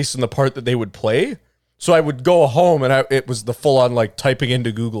lyrics, or at least in the part that they would play. So I would go home and it was the full-on like typing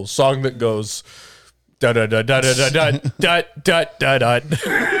into Google song that goes da da da da da da da da da da da.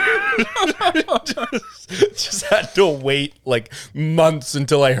 Just had to wait like months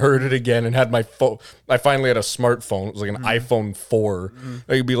until I heard it again and had my phone. I finally had a smartphone. It was like an iPhone 4.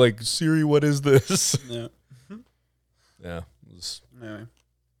 I could be like, Siri, what is this? Yeah. Yeah. It was, Anyway.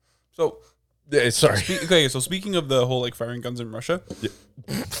 So, sorry. okay, so speaking of the whole like firing guns in Russia,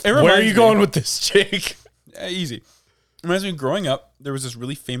 Where are you going with this, Jake? Easy. It reminds me of growing up, there was this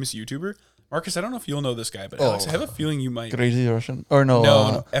really famous YouTuber. Marcus, I don't know if you'll know this guy, but Alex, I have a feeling you might. Crazy Russian? Or no,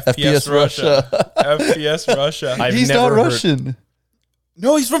 No, FPS Russia. FPS Russia. I've He's never not heard- Russian.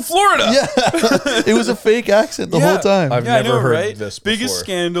 No, he's from Florida. Yeah, it was a fake accent the whole time. I've Yeah, I never know, heard right? this before. Biggest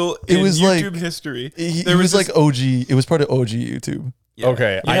scandal It in was YouTube like- history. He There was this- like OG. It was part of OG YouTube. Yeah.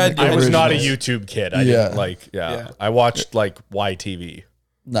 Okay, You had I was not a originals. YouTube kid. I Yeah. didn't like. Yeah. Yeah. I watched like YTV.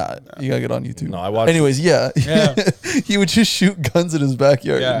 Nah, you gotta get on YouTube. No, I watched. Anyways, yeah, Yeah. he would just shoot guns in his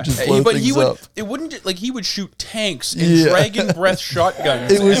backyard Yeah, and just blow but things he would. up. It wouldn't like he would shoot tanks and Yeah. dragon breath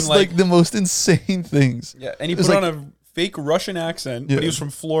shotguns. It was and, like the most insane things. yeah, and he it was put like- on a fake Russian accent, Yeah. but he was from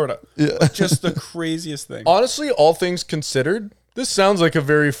Florida. Yeah. Just the craziest thing. Honestly, all things considered, this sounds like a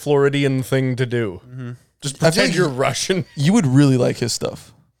very Floridian thing to do. Just I feel pretend like you're Russian. You would really like his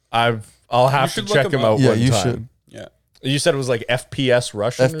stuff. I'll have to should look check him him up. out. Yeah, one you time. should. Yeah, You said it was like FPS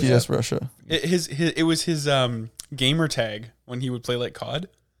Russian. or FPS something? Russia. it was his gamer tag when he would play like COD.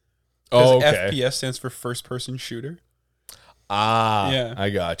 Oh, 'Cause okay. FPS stands for first person shooter. Ah, Yeah. I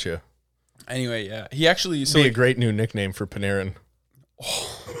got you. Anyway, yeah, he actually Be a great new nickname for Panarin.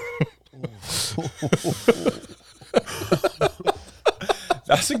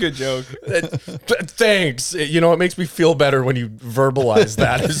 that's a good joke. Thanks. You know, it makes me feel better when you verbalize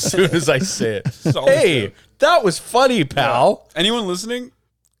that as soon as I say it. Solid Hey, joke. that was funny, pal. Anyone listening,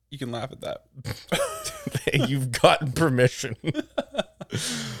 you can laugh at that. Hey, you've gotten permission.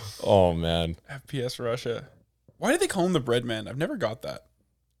 Oh man, FPS Russia. Why do they call him the bread man? I've never got that.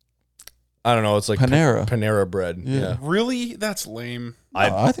 I don't know. It's like Panera. Panera bread. Yeah. Yeah. Really? That's lame.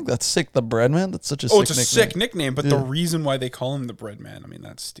 I think that's sick. The bread man. That's such a Oh, sick it's a nickname. sick nickname, but the Yeah. reason why they call him the bread man, I mean,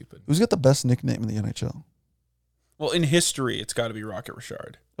 that's stupid. Who's got the best nickname in the NHL? Well, in history, it's got to be Rocket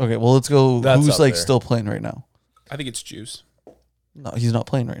Richard. Okay, well let's go. That's Who's up like there. still playing right now? I think it's Juice. No, he's not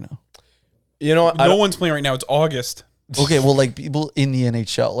playing right now. You know what? No one's playing right now. It's August. Okay, well like people in the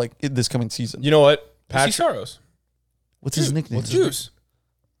NHL, like this coming season. You know what? Patrick Patrick. Saros. What's his nickname? Juice.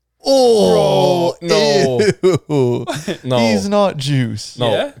 Oh no. ew. No. He's not Juice.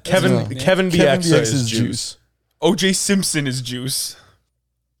 No. Yeah? Kevin. That's his nickname. Kevin Kevin BX BX is juice. OJ Simpson is Juice.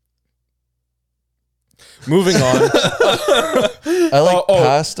 Moving on. I like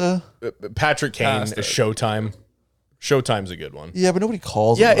pasta. Patrick Kane Pasta. is Showtime. Showtime's a good one. Yeah, but nobody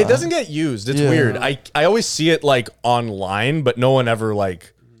calls Yeah, him it that. doesn't get used. It's Yeah. weird. I always see it like online, but no one ever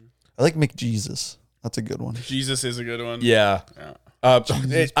like. I like McJesus. That's a good one. Jesus is a good one. Yeah. Yeah. I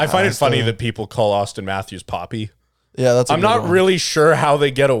find it funny pasta. that people call Austin Matthews Poppy. Yeah, that's a I'm good not one. really sure how they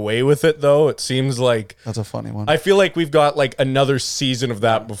get away with it though. It seems like That's a funny one. I feel like we've got like another season of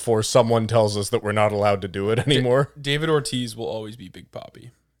that before someone tells us that we're not allowed to do it anymore. David Ortiz will always be Big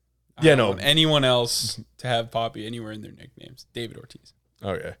Poppy. I Yeah, don't no. want anyone else to have Poppy anywhere in their nicknames. David Ortiz.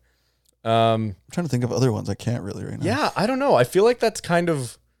 Okay. I'm trying to think of other ones. I can't really right now. Yeah, I don't know. I feel like that's kind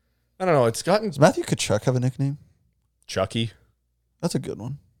of I don't know. It's gotten Does Matthew Tkachuk have a nickname? Chucky. That's a good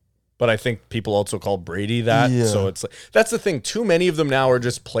one. But I think people also call Brady that. Yeah. So it's like that's the thing. Too many of them now are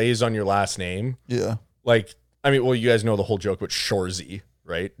just plays on your last name. Yeah. Like, I mean, well, you guys know the whole joke about Shorzy,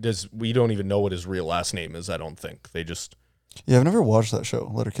 right? We don't even know what his real last name is, I don't think. They just Yeah, I've never watched that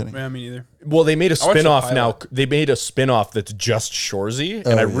show. Letterkenny. Yeah, me neither. well, they made a I watched the spin-off now. pilot. They made a spin-off that's just Shorzy, and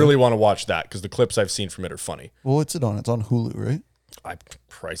Oh, I yeah. really want to watch that because the clips I've seen from it are funny. Well, what's it on? It's on Hulu, right?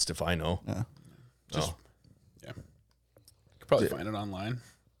 Christ if I know. Yeah. Oh. Could probably find it online.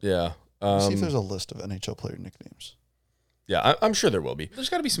 Yeah. See if there's a list of NHL player nicknames. Yeah, I'm sure there will be. There's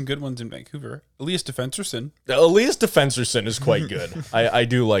got to be some good ones in Vancouver. Elias Defenserson. Elias Defenserson is quite good. I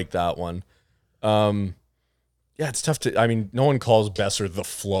do like that one. Yeah, it's tough to. I mean, no one calls Besser the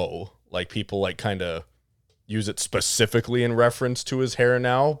Flow. Like people like kind of use it specifically in reference to his hair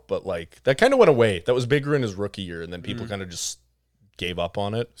now, but like that kind of went away. That was bigger in his rookie year, and then people kind of just gave up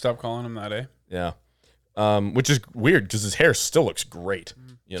on it. Stop calling him that, eh? Yeah, which is weird because his hair still looks great.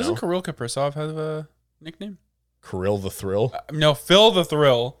 You know, Doesn't Kirill Kaprizov have a nickname? Kirill the Thrill. No, Phil the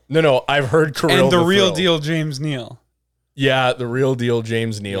Thrill. No, I've heard Kirill And the real Thrill. deal James Neal. Yeah, the real deal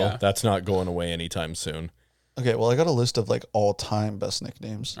James Neal. Yeah. That's not going away anytime soon. Okay, well, I got a list of like all-time best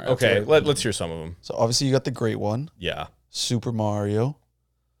nicknames. All right, Okay, let's let's hear some of them. So obviously you got the great one, Yeah. Super Mario.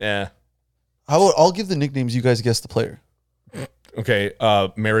 Yeah. How about I'll give the nicknames, you guys guess the player. Okay,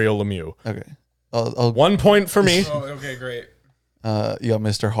 Mario Lemieux. Okay. I'll 1 point for me. Oh, okay, great. you got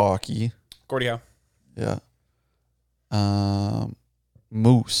Mr. Hockey. Gordie Howe. Yeah.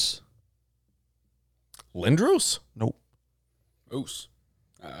 Moose. Lindros? Nope. Moose.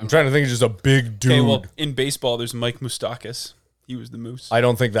 I'm trying to think of just a big dude. Okay, well, in baseball, there's Mike Moustakis. He was the Moose. I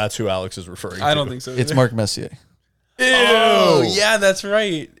don't think that's who Alex is referring to. I don't think so. It's either. Mark Messier. Oh, yeah, that's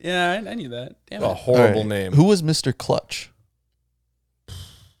right. Yeah, I knew that. Damn A it. horrible All right. name. Who was Mr. Clutch?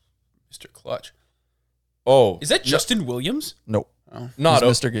 Mr. Clutch. Oh, Is that Justin Williams? Nope. not It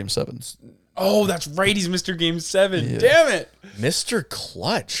was Mr. Game 7. Oh, that's right. He's Mr. Game 7. Yeah. Damn it. Mr.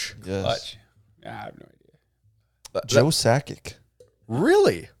 Clutch. Yes. Clutch. I have no idea. Joe Sakic.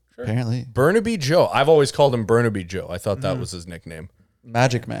 Really? Apparently. Burnaby Joe. I've always called him Burnaby Joe. I thought that was his nickname.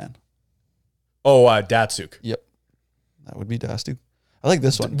 Magic Man. Oh, Datsuk. Yep. That would be Dastu. I like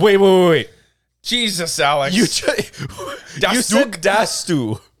this one. Wait. Jesus, Alex. You said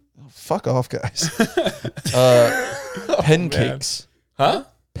Dastu. Fuck off, guys. Pancakes. Huh?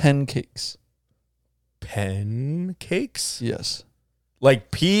 Pancakes. Pancakes? Yes. Like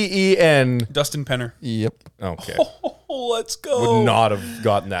P-E-N. Dustin Penner. Yep. Okay. Oh, let's go. Would not have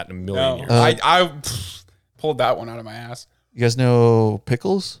gotten that in a million years. I pulled that one out of my ass. You guys know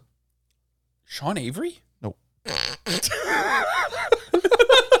Pickles? Sean Avery? Nope.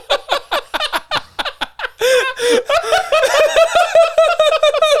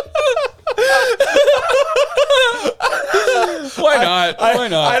 Why not? Why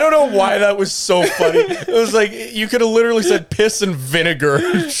not? I don't know why that was so funny. It was like you could have literally said piss and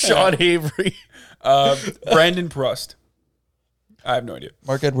vinegar. Sean Avery. Brandon Proust. I have no idea.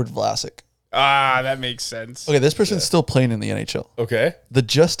 Mark-Edward Vlasic. Ah, that makes sense. Okay, this person's still playing in the NHL. Okay. The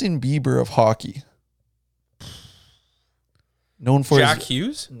Justin Bieber of hockey. Known for Jack his,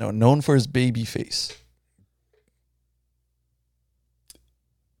 Hughes? known for his baby face.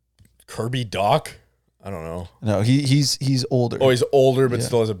 Kirby Doc? I don't know. No, he's older. Oh, he's older, but Yeah.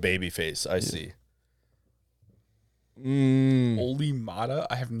 still has a baby face. I see. Oli Mata?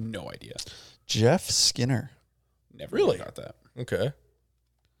 I have no idea. Jeff Skinner. Never Really? got that. Okay.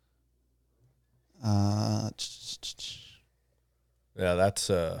 Yeah, that's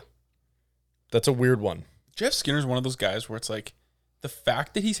a weird one. Jeff Skinner's one of those guys where it's like the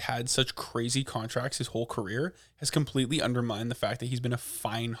fact that he's had such crazy contracts his whole career has completely undermined the fact that he's been a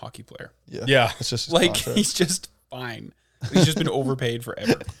fine hockey player. Yeah. Yeah. It's just his Like contract. he's just fine. He's just been overpaid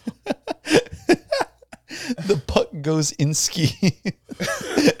forever. The puck goes in ski.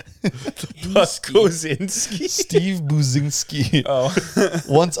 Kozinski. Steve Buzinski Oh,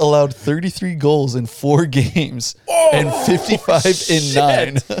 once allowed 33 goals in 4 games and 55 in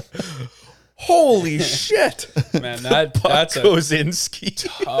 9. Holy shit. man, that's a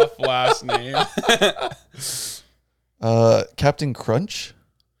Kozinski. tough last name. Captain Crunch?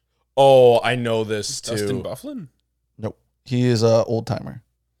 Oh, I know this too. Dustin Bufflin? Nope. He is a old timer.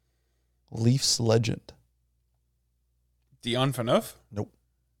 Leafs legend. Dion Phaneuf? Nope.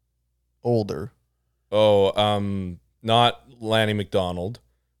 Older. Oh, not Lanny McDonald.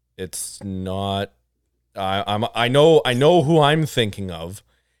 It's not. I know who I'm thinking of,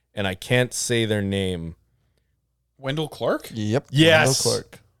 and I can't say their name. Wendell Clark? Yep. Yes. Wendell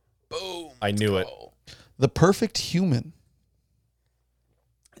Clark. Boom. I knew it. The perfect human.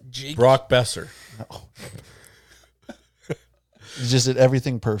 Jake Brock Besser. No. He just did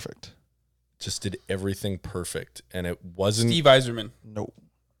everything perfect. Just did everything perfect, and it wasn't. Steve Yzerman. Nope.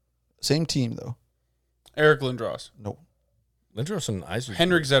 Same team though. Eric Lindros. Nope. Lindros and Eisner.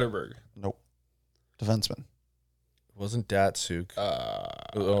 Henrik Zetterberg. Nope. Defenseman. Wasn't Datsuk.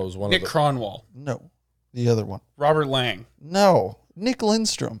 It was one Nick of the. Cronwall. No. The other one. Robert Lang. No. Nick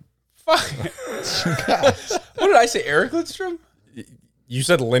Lindstrom. Fuck. Guys. What did I say? Eric Lindstrom? You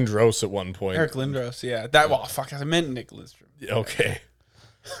said Lindros at one point. Eric Lindros, yeah. That, well, fuck, I meant Nick Lindstrom. Okay.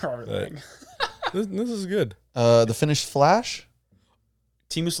 Robert Lang. This is good. The Finnish Flash.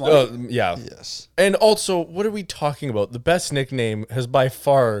 Teemu Selanne. Yeah. Yes. And also, what are we talking about? The best nickname has by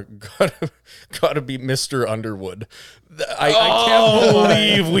far got to be Mr. Underwood. I can't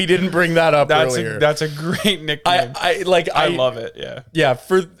believe we didn't bring that up earlier. That's a great nickname. I love it, yeah. Yeah,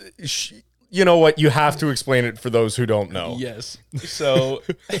 you know what? You have to explain it for those who don't know. Yes. So,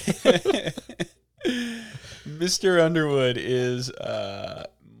 Mr. Underwood is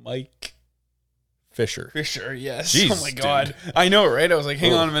Mike Fisher. Fisher, yes. Jeez, oh my God. I know, right? I was like,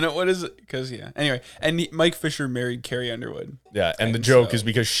 hang on a minute. What is it? Because, yeah. Anyway, and Mike Fisher married Carrie Underwood. Yeah, and the And joke so- is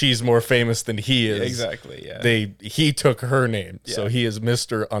because she's more famous than he is. Exactly, yeah. He took her name, so Yeah. he is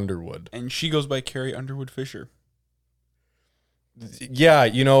Mr. Underwood. And she goes by Carrie Underwood Fisher. Yeah,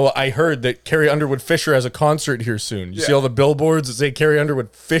 I heard that Carrie Underwood Fisher has a concert here soon. You see Yeah. all the billboards that say Carrie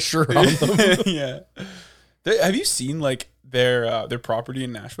Underwood Fisher on them? Yeah. Have you seen, like, their property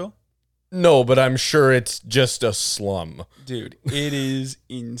in Nashville? No, but I'm sure it's just a slum. Dude, it is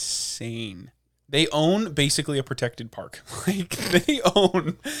insane. They own basically a protected park. Like, they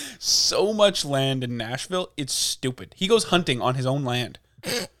own so much land in Nashville. It's stupid. He goes hunting on his own land.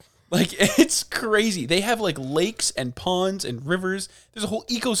 Like, it's crazy. They have, like, lakes and ponds and rivers. There's a whole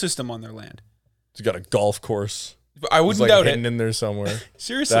ecosystem on their land. He's got a golf course. I It's wouldn't like doubt hidden it. in there somewhere.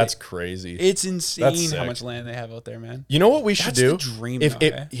 Seriously. That's crazy. It's That's insane sick. how much land they have out there, man. You know what we should That's do? the dream, If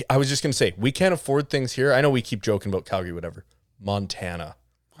though, I was just gonna say we can't afford things here. I know we keep joking about Calgary, whatever. Montana.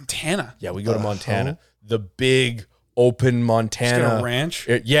 Montana. Yeah, we go to Montana. The big open Montana Just gonna ranch?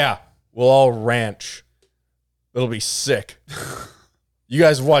 Yeah, we'll all ranch. It'll be sick. You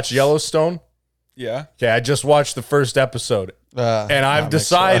guys watch Yellowstone? Yeah. Okay, I just watched the first episode, and I've that makes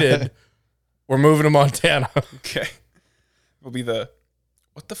decided we're moving to Montana. Okay. It'll be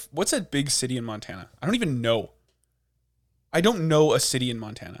what's that big city in Montana? I don't even know. I don't know a city in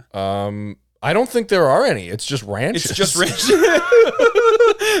Montana. I don't think there are any. It's just ranches. It's just ranch.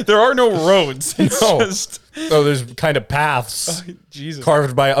 There are no roads. It's just So there's kind of paths Jesus.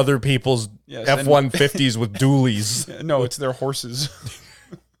 carved by other people's Yes, F-150s with dualies. No, it's their horses.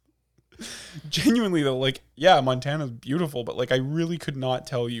 Genuinely though, like, yeah, Montana's beautiful, but like I really could not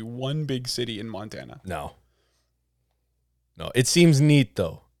tell you one big city in Montana. No, it seems neat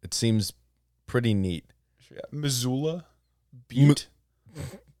though. It seems pretty neat. Yeah. Missoula, Butte,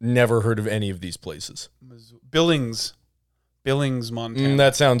 Never heard of any of these places. Billings, Montana.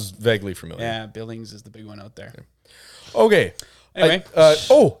 That sounds vaguely familiar. Yeah, Billings is the big one out there. Okay. Anyway,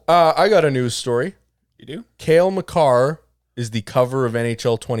 I got a news story. you do? Cale Makar is the cover of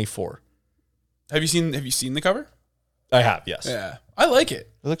NHL 24. Have you seen the cover? I have, yes. Yeah, I like it.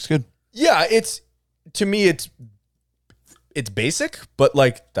 It looks good. Yeah, to me it's basic, but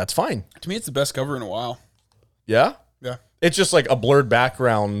like that's fine. To me, it's the best cover in a while. Yeah? Yeah. It's just like a blurred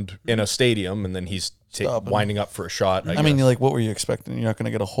background in a stadium, and then he's Stopping. winding up for a shot. I mean, like, what were you expecting? You're not going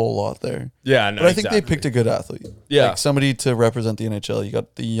to get a whole lot there. yeah, no, But I think they exactly. picked a good athlete. Yeah. Like somebody to represent the NHL. You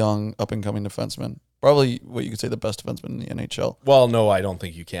got the young, up and coming defenseman. Probably what you could say the best defenseman in the NHL. Well, no, I don't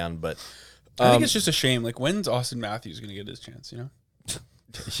think you can, but I think it's just a shame. Like, when's Austin Matthews going to get his chance? You know?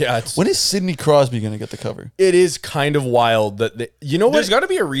 yeah, When is Sidney Crosby going to get the cover? it is kind of wild that you know what? There's got to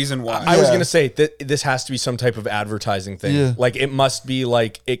be a reason why. I was Yeah. going to say that this has to be some type of advertising thing. Yeah. Like it must be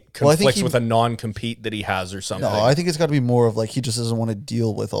like it Well, I think conflicts he- with a non-compete that he has or something. No, I think it's got to be more of like he just doesn't want to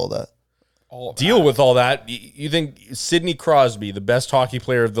deal with all that. All of Deal that. with all that. You think Sidney Crosby, the best hockey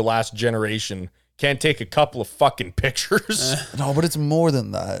player of the last generation, can't take a couple of fucking pictures? No, but it's more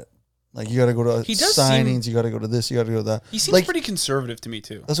than that. Like you got to go to He does signings, you got to go to this, you got to go to that. He seems like, pretty conservative to me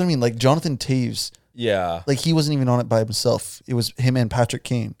too. That's what I mean. Like Jonathan Taves, Yeah. like he wasn't even on it by himself. It was him and Patrick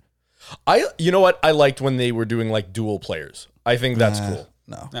Kane. You know what? I liked when they were doing like dual players. I think that's cool.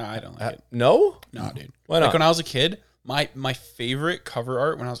 No, No, I don't like it. No? No, dude. Why not? Like when I was a kid, my favorite cover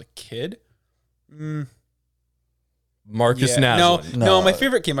art when I was a kid. Marcus Yeah. Naslund. No, my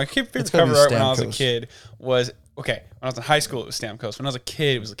favorite favorite It's gotta cover be art when I was a Stamkos. kid was when I was in high school it was Stamkos. When I was a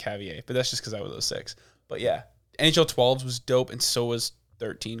kid it was a Cavier, but that's just because I was 06. But yeah, NHL 12s was dope, and so was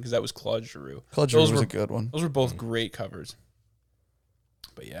 13 because that was Claude Giroux. Claude Those Giroux was were- a good one. Those were both great covers.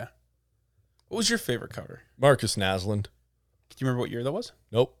 But yeah, what was your favorite cover? Marcus Naslund. Do you remember what year that was?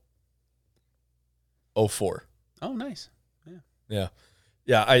 Nope. 04. Oh, nice. Yeah.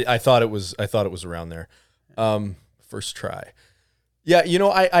 Yeah, I thought it was around there. First try. Yeah, you know,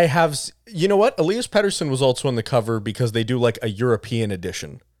 I have you know what? Elias Pettersson was also on the cover because they do like a European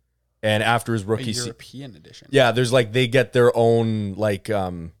edition. And after his A rookie season. European edition. Yeah, there's like they get their own like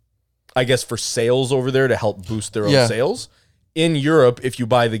I guess for sales over there to help boost their own Yeah. sales. In Europe, if you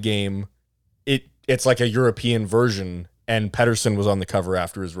buy the game, it's like a European version, and Pettersson was on the cover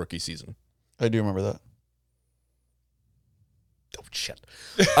after his rookie season. I do remember that. Oh shit.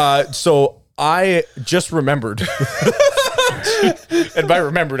 So I just remembered, and by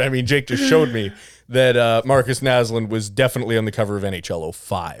remembered I mean Jake just showed me that Marcus Naslund was definitely on the cover of NHL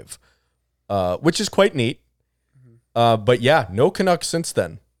 05, which is quite neat. But yeah, no Canucks since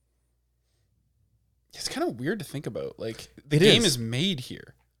then. It's kind of weird to think about. Like the It game is. is made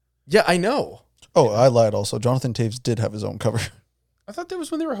here. Yeah, I know. Oh, I lied also. Jonathan Taves did have his own cover. I thought that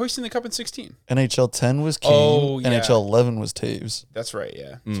was when they were hoisting the cup in 16. NHL 10 was Kane. Oh, yeah. NHL 11 was Taves. That's right,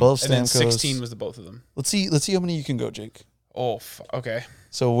 yeah. 12 And then Stamkos. 16 was the both of them. Let's see how many you can go, Jake. Oh, okay.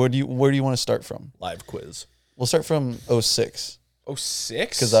 So where do you want to start from? Live quiz. We'll start from 06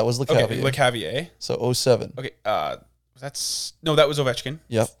 06? 'Cause that was Okay, Lecavalier. Lecavalier. So 07. Okay, that was Ovechkin.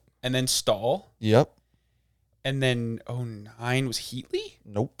 Yep. And then Stahl. Yep. And then 09 was Heatley?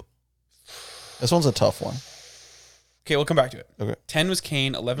 Nope. This one's a tough one. Okay, we'll come back to it. Okay. 10 was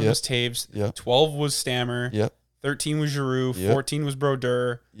Kane, 11 Yep. was Taves, Yep. 12 was Stammer, Yep. 13 was Giroux, Yep. 14 was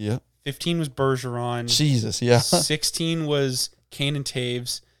Brodeur, Yep. 15 was Bergeron, Jesus, yeah. 16 was Kane and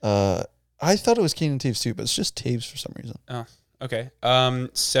Taves. I thought it was Kane and Taves too, but it's just Taves for some reason. Oh, okay.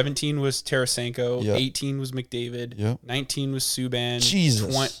 17 was Tarasenko, Yep. 18 was McDavid, Yep. 19 was Subban,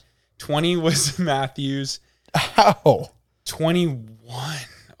 Jesus. 20 was Matthews, How? 21.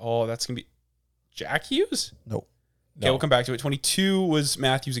 Oh, that's going to be Jack Hughes? No. Okay, we'll come back to it. 22 was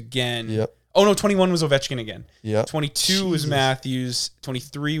Matthews again. Yep. Oh, no, 21 was Ovechkin again. Yep. 22 was Matthews.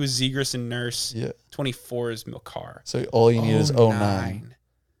 23 was Zegras and Nurse. Yeah. 24 is Milkar. So all you need is 09.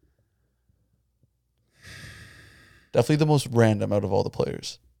 Definitely the most random out of all the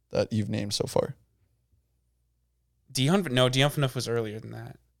players that you've named so far. Dion Phaneuf was earlier than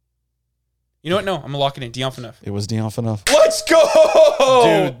that. You know what? No, I'm going to lock it in. Dion Phaneuf. It was Dion Phaneuf. Let's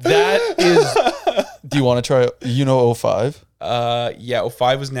go! Dude, that is... Do you want to try, 05? Yeah,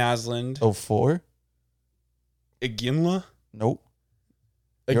 05 was Naslund. 04? Iginla? Nope.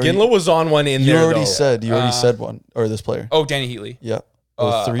 Iginla was on one in You there, already though. said one, or this player. Oh, Danny Heatley. Yeah.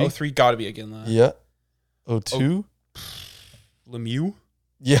 03? 03 got to be Iginla. Yeah. 02? Lemieux?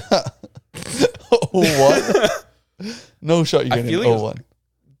 Yeah. 01? No shot you're I getting feel like it was 01.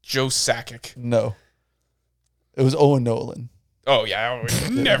 Joe Sakic. No. It was Owen Nolan. Oh, yeah. I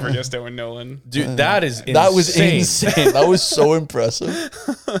would never guessed Owen Nolan. Dude, that is insane. That was insane. That was so impressive.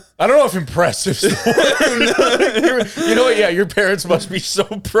 I don't know if impressive. You know what? Yeah, your parents must be so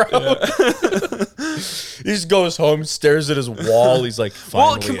proud. Yeah. He just goes home, stares at his wall. He's like,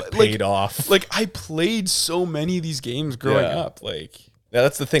 finally, it paid off. Like, I played so many of these games growing up. Like, yeah,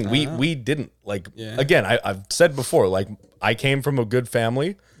 that's the thing. We didn't like. Again, I've said before. Like, I came from a good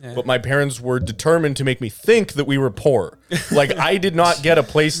family, but my parents were determined to make me think that we were poor. Like, I did not get a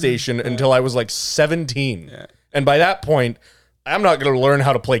PlayStation until I was like 17, and by that point, I'm not going to learn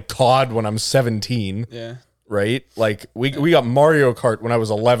how to play COD when I'm 17. Yeah. Right? Like, we got Mario Kart when I was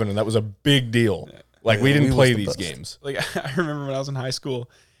 11, and that was a big deal. Like, we didn't play these games. Like, I remember when I was in high school,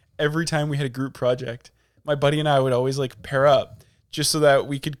 every time we had a group project, my buddy and I would always like pair up just so that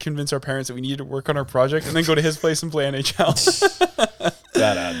we could convince our parents that we needed to work on our project and then go to his place and play NHL.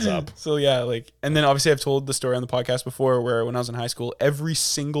 That adds up. So yeah, like, and then obviously I've told the story on the podcast before where when I was in high school, every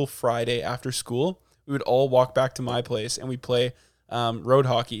single Friday after school, we would all walk back to my place and we'd play road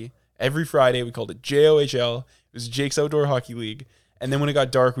hockey. Every Friday, we called it JOHL. It was Jake's Outdoor Hockey League. And then when it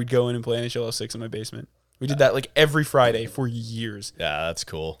got dark, we'd go in and play NHL 06 in my basement. We did that like every Friday for years. Yeah, that's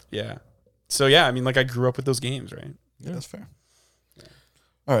cool. Yeah. So yeah, I mean, like I grew up with those games, right? Yeah, that's fair.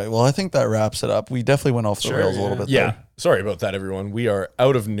 All right. Well, I think that wraps it up. We definitely went off the rails a little bit. Yeah. There. Sorry about that, everyone. We are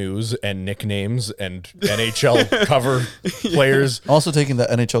out of news and nicknames and NHL cover players. I'm also taking the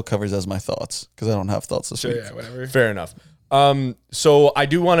NHL covers as my thoughts because I don't have thoughts this week. Yeah, whatever. Fair enough. So I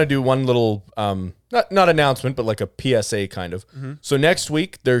do want to do one little, not announcement, but like a PSA kind of. Mm-hmm. So next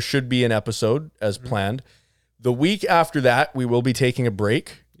week, there should be an episode as planned. The week after that, we will be taking a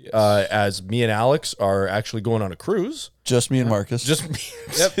break. Yes. As me and Alex are actually going on a cruise. Just me and Marcus. Just me.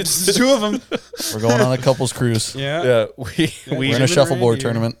 Yep, it's the two of them. We're going on a couples cruise. Yeah. We're in a shuffleboard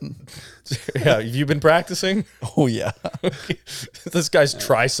tournament. Yeah. Have you been practicing? Oh, yeah. This guy's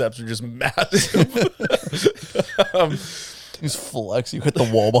triceps are just massive. He's flex. You hit the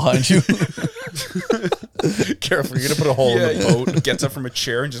wall behind you. Careful. You're going to put a hole in the boat. Gets up from a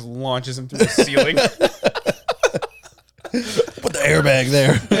chair and just launches him through the ceiling. Put the airbag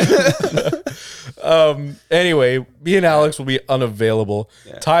there. Anyway, me and Alex will be unavailable.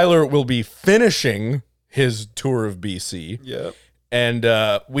 Yeah. Tyler will be finishing his tour of BC. Yep.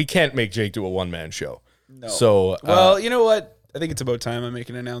 And we can't make Jake do a one-man show. No. So, well, you know what? I think it's about time I make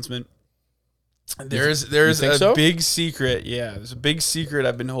an announcement. There's a big secret. Yeah, there's a big secret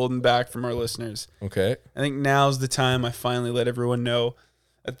I've been holding back from our listeners. Okay. I think now's the time I finally let everyone know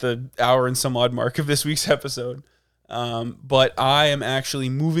at the hour and some odd mark of this week's episode. But I am actually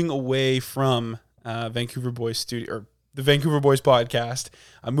moving away from Vancouver Boys Studio or the Vancouver Boys podcast.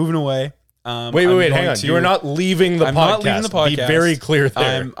 I'm moving away. Wait, hang on. You are not leaving the podcast. Not leaving the podcast. Be very clear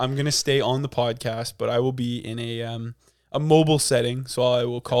there. I'm going to stay on the podcast, but I will be in a mobile setting, so I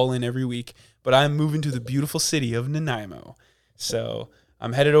will call in every week. But I'm moving to the beautiful city of Nanaimo. So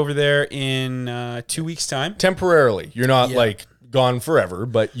I'm headed over there in 2 weeks' time. Temporarily. You're not like gone forever,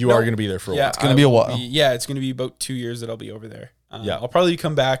 but you are going to be there for a while. It's going to be a while. It's going to be about 2 years that I'll be over there. I'll probably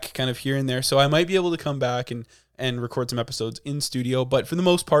come back kind of here and there. So I might be able to come back and record some episodes in studio. But for the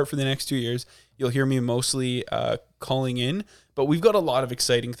most part, for the next 2 years, you'll hear me mostly calling in. But we've got a lot of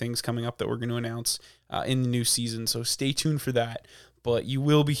exciting things coming up that we're going to announce in the new season. So stay tuned for that. But you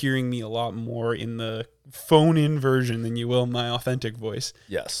will be hearing me a lot more in the phone-in version than you will my authentic voice.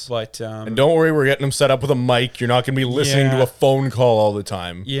 Yes. But and don't worry, we're getting them set up with a mic. You're not going to be listening to a phone call all the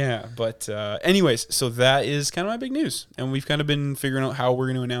time. Yeah, but anyways, so that is kind of my big news. And we've kind of been figuring out how we're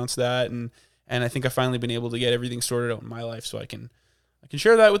going to announce that. And I think I've finally been able to get everything sorted out in my life so I can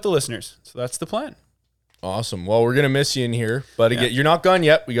share that with the listeners. So that's the plan. Awesome. Well, we're gonna miss you in here, but again, you're not gone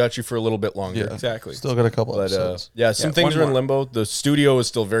yet. We got you for a little bit longer. Yeah. Exactly. Still got a couple But episodes. some Yeah, things one are in more. limbo. The studio is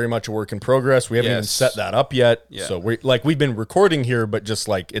still very much a work in progress. We haven't even Yes. set that up yet. Yeah. So we've been recording here, but just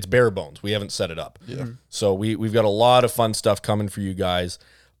like it's bare bones. We haven't set it up. Yeah. So we've got a lot of fun stuff coming for you guys.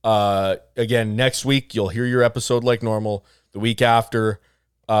 Again, next week you'll hear your episode like normal. The week after,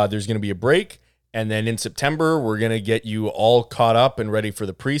 there's going to be a break. And then in September, we're going to get you all caught up and ready for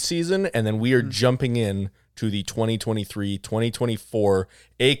the preseason. And then we are jumping in to the 2023-2024,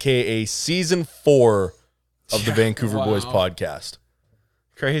 aka season 4 of the Vancouver Boys podcast.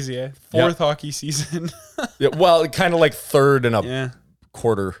 Crazy, eh? Fourth hockey season. Yeah, well, kind of like third and a Yeah.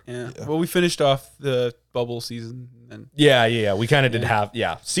 quarter. Yeah. Well, we finished off the bubble season and Yeah. We kind of did have,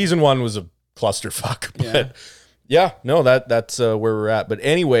 season 1 was a clusterfuck. But that's where we're at. But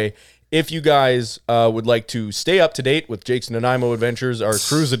anyway, if you guys would like to stay up to date with Jake's Nanaimo adventures, our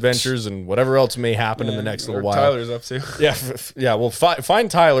cruise adventures, and whatever else may happen in the next little while. Tyler's up to. Yeah. Well,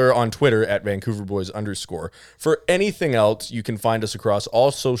 find Tyler on Twitter at VancouverBoys_. For anything else, you can find us across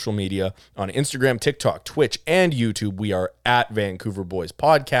all social media on Instagram, TikTok, Twitch, and YouTube. We are at Vancouver Boys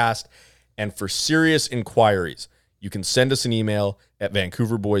Podcast. And for serious inquiries, you can send us an email at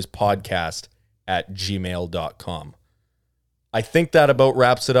VancouverBoysPodcast@gmail.com. I think that about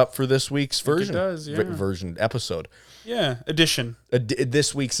wraps it up for this week's version. It does, yeah. Version episode. Yeah. Edition.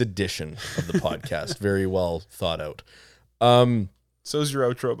 This week's edition of the podcast. Very well thought out. So's your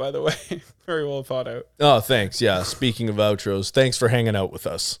outro, by the way. Very well thought out. Oh, thanks. Yeah. Speaking of outros, thanks for hanging out with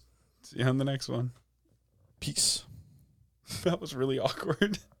us. See you on the next one. Peace. That was really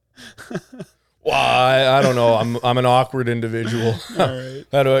awkward. Well, I don't know. I'm an awkward individual. All right.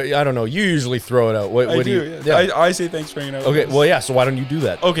 I don't know. You usually throw it out. What I do you? do. Yeah. I say thanks for hanging out. Okay. with us. Well, yeah. So why don't you do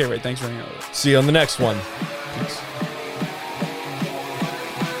that? Okay, right. Thanks for hanging out with us. See you on the next one.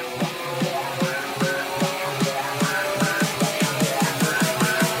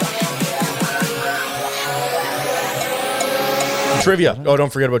 Trivia. Oh,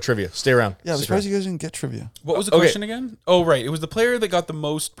 don't forget about trivia. Stay around. Yeah, I'm Stick surprised you guys didn't get trivia What was the Okay. question again? Oh, right. It was the player that got the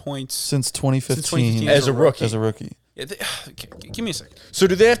most points. since 2015, 2015 as a rookie. as a rookie. Yeah, okay, give me a second. So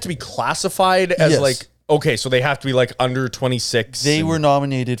do they have to be classified as Yes. like, okay, so they have to be like under 26? They and- were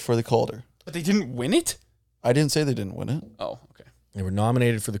nominated for the Calder. But they didn't win it? I didn't say they didn't win it. Oh, okay. They were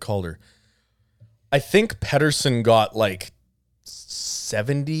nominated for the Calder. I think Pedersen got like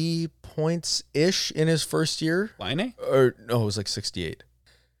 70 points-ish in his first year. Line? Or no, it was like 68.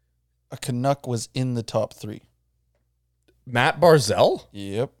 A Canuck was in the top 3. Matt Barzell?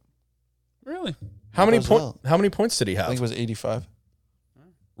 Yep. Really? How many Barzell. How many points did he I think have? it was 85.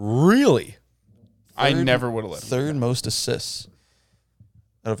 Really? I Third- never would have let him. Third most assists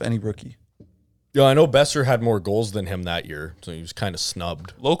out of any rookie. Yeah, I know Besser had more goals than him that year, so he was kind of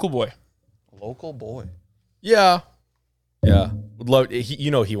snubbed. Local boy. Local boy. Yeah. Yeah. Would love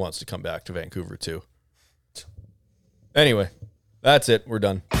he wants to come back to Vancouver too. Anyway, that's it. We're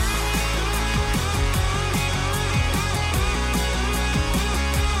done.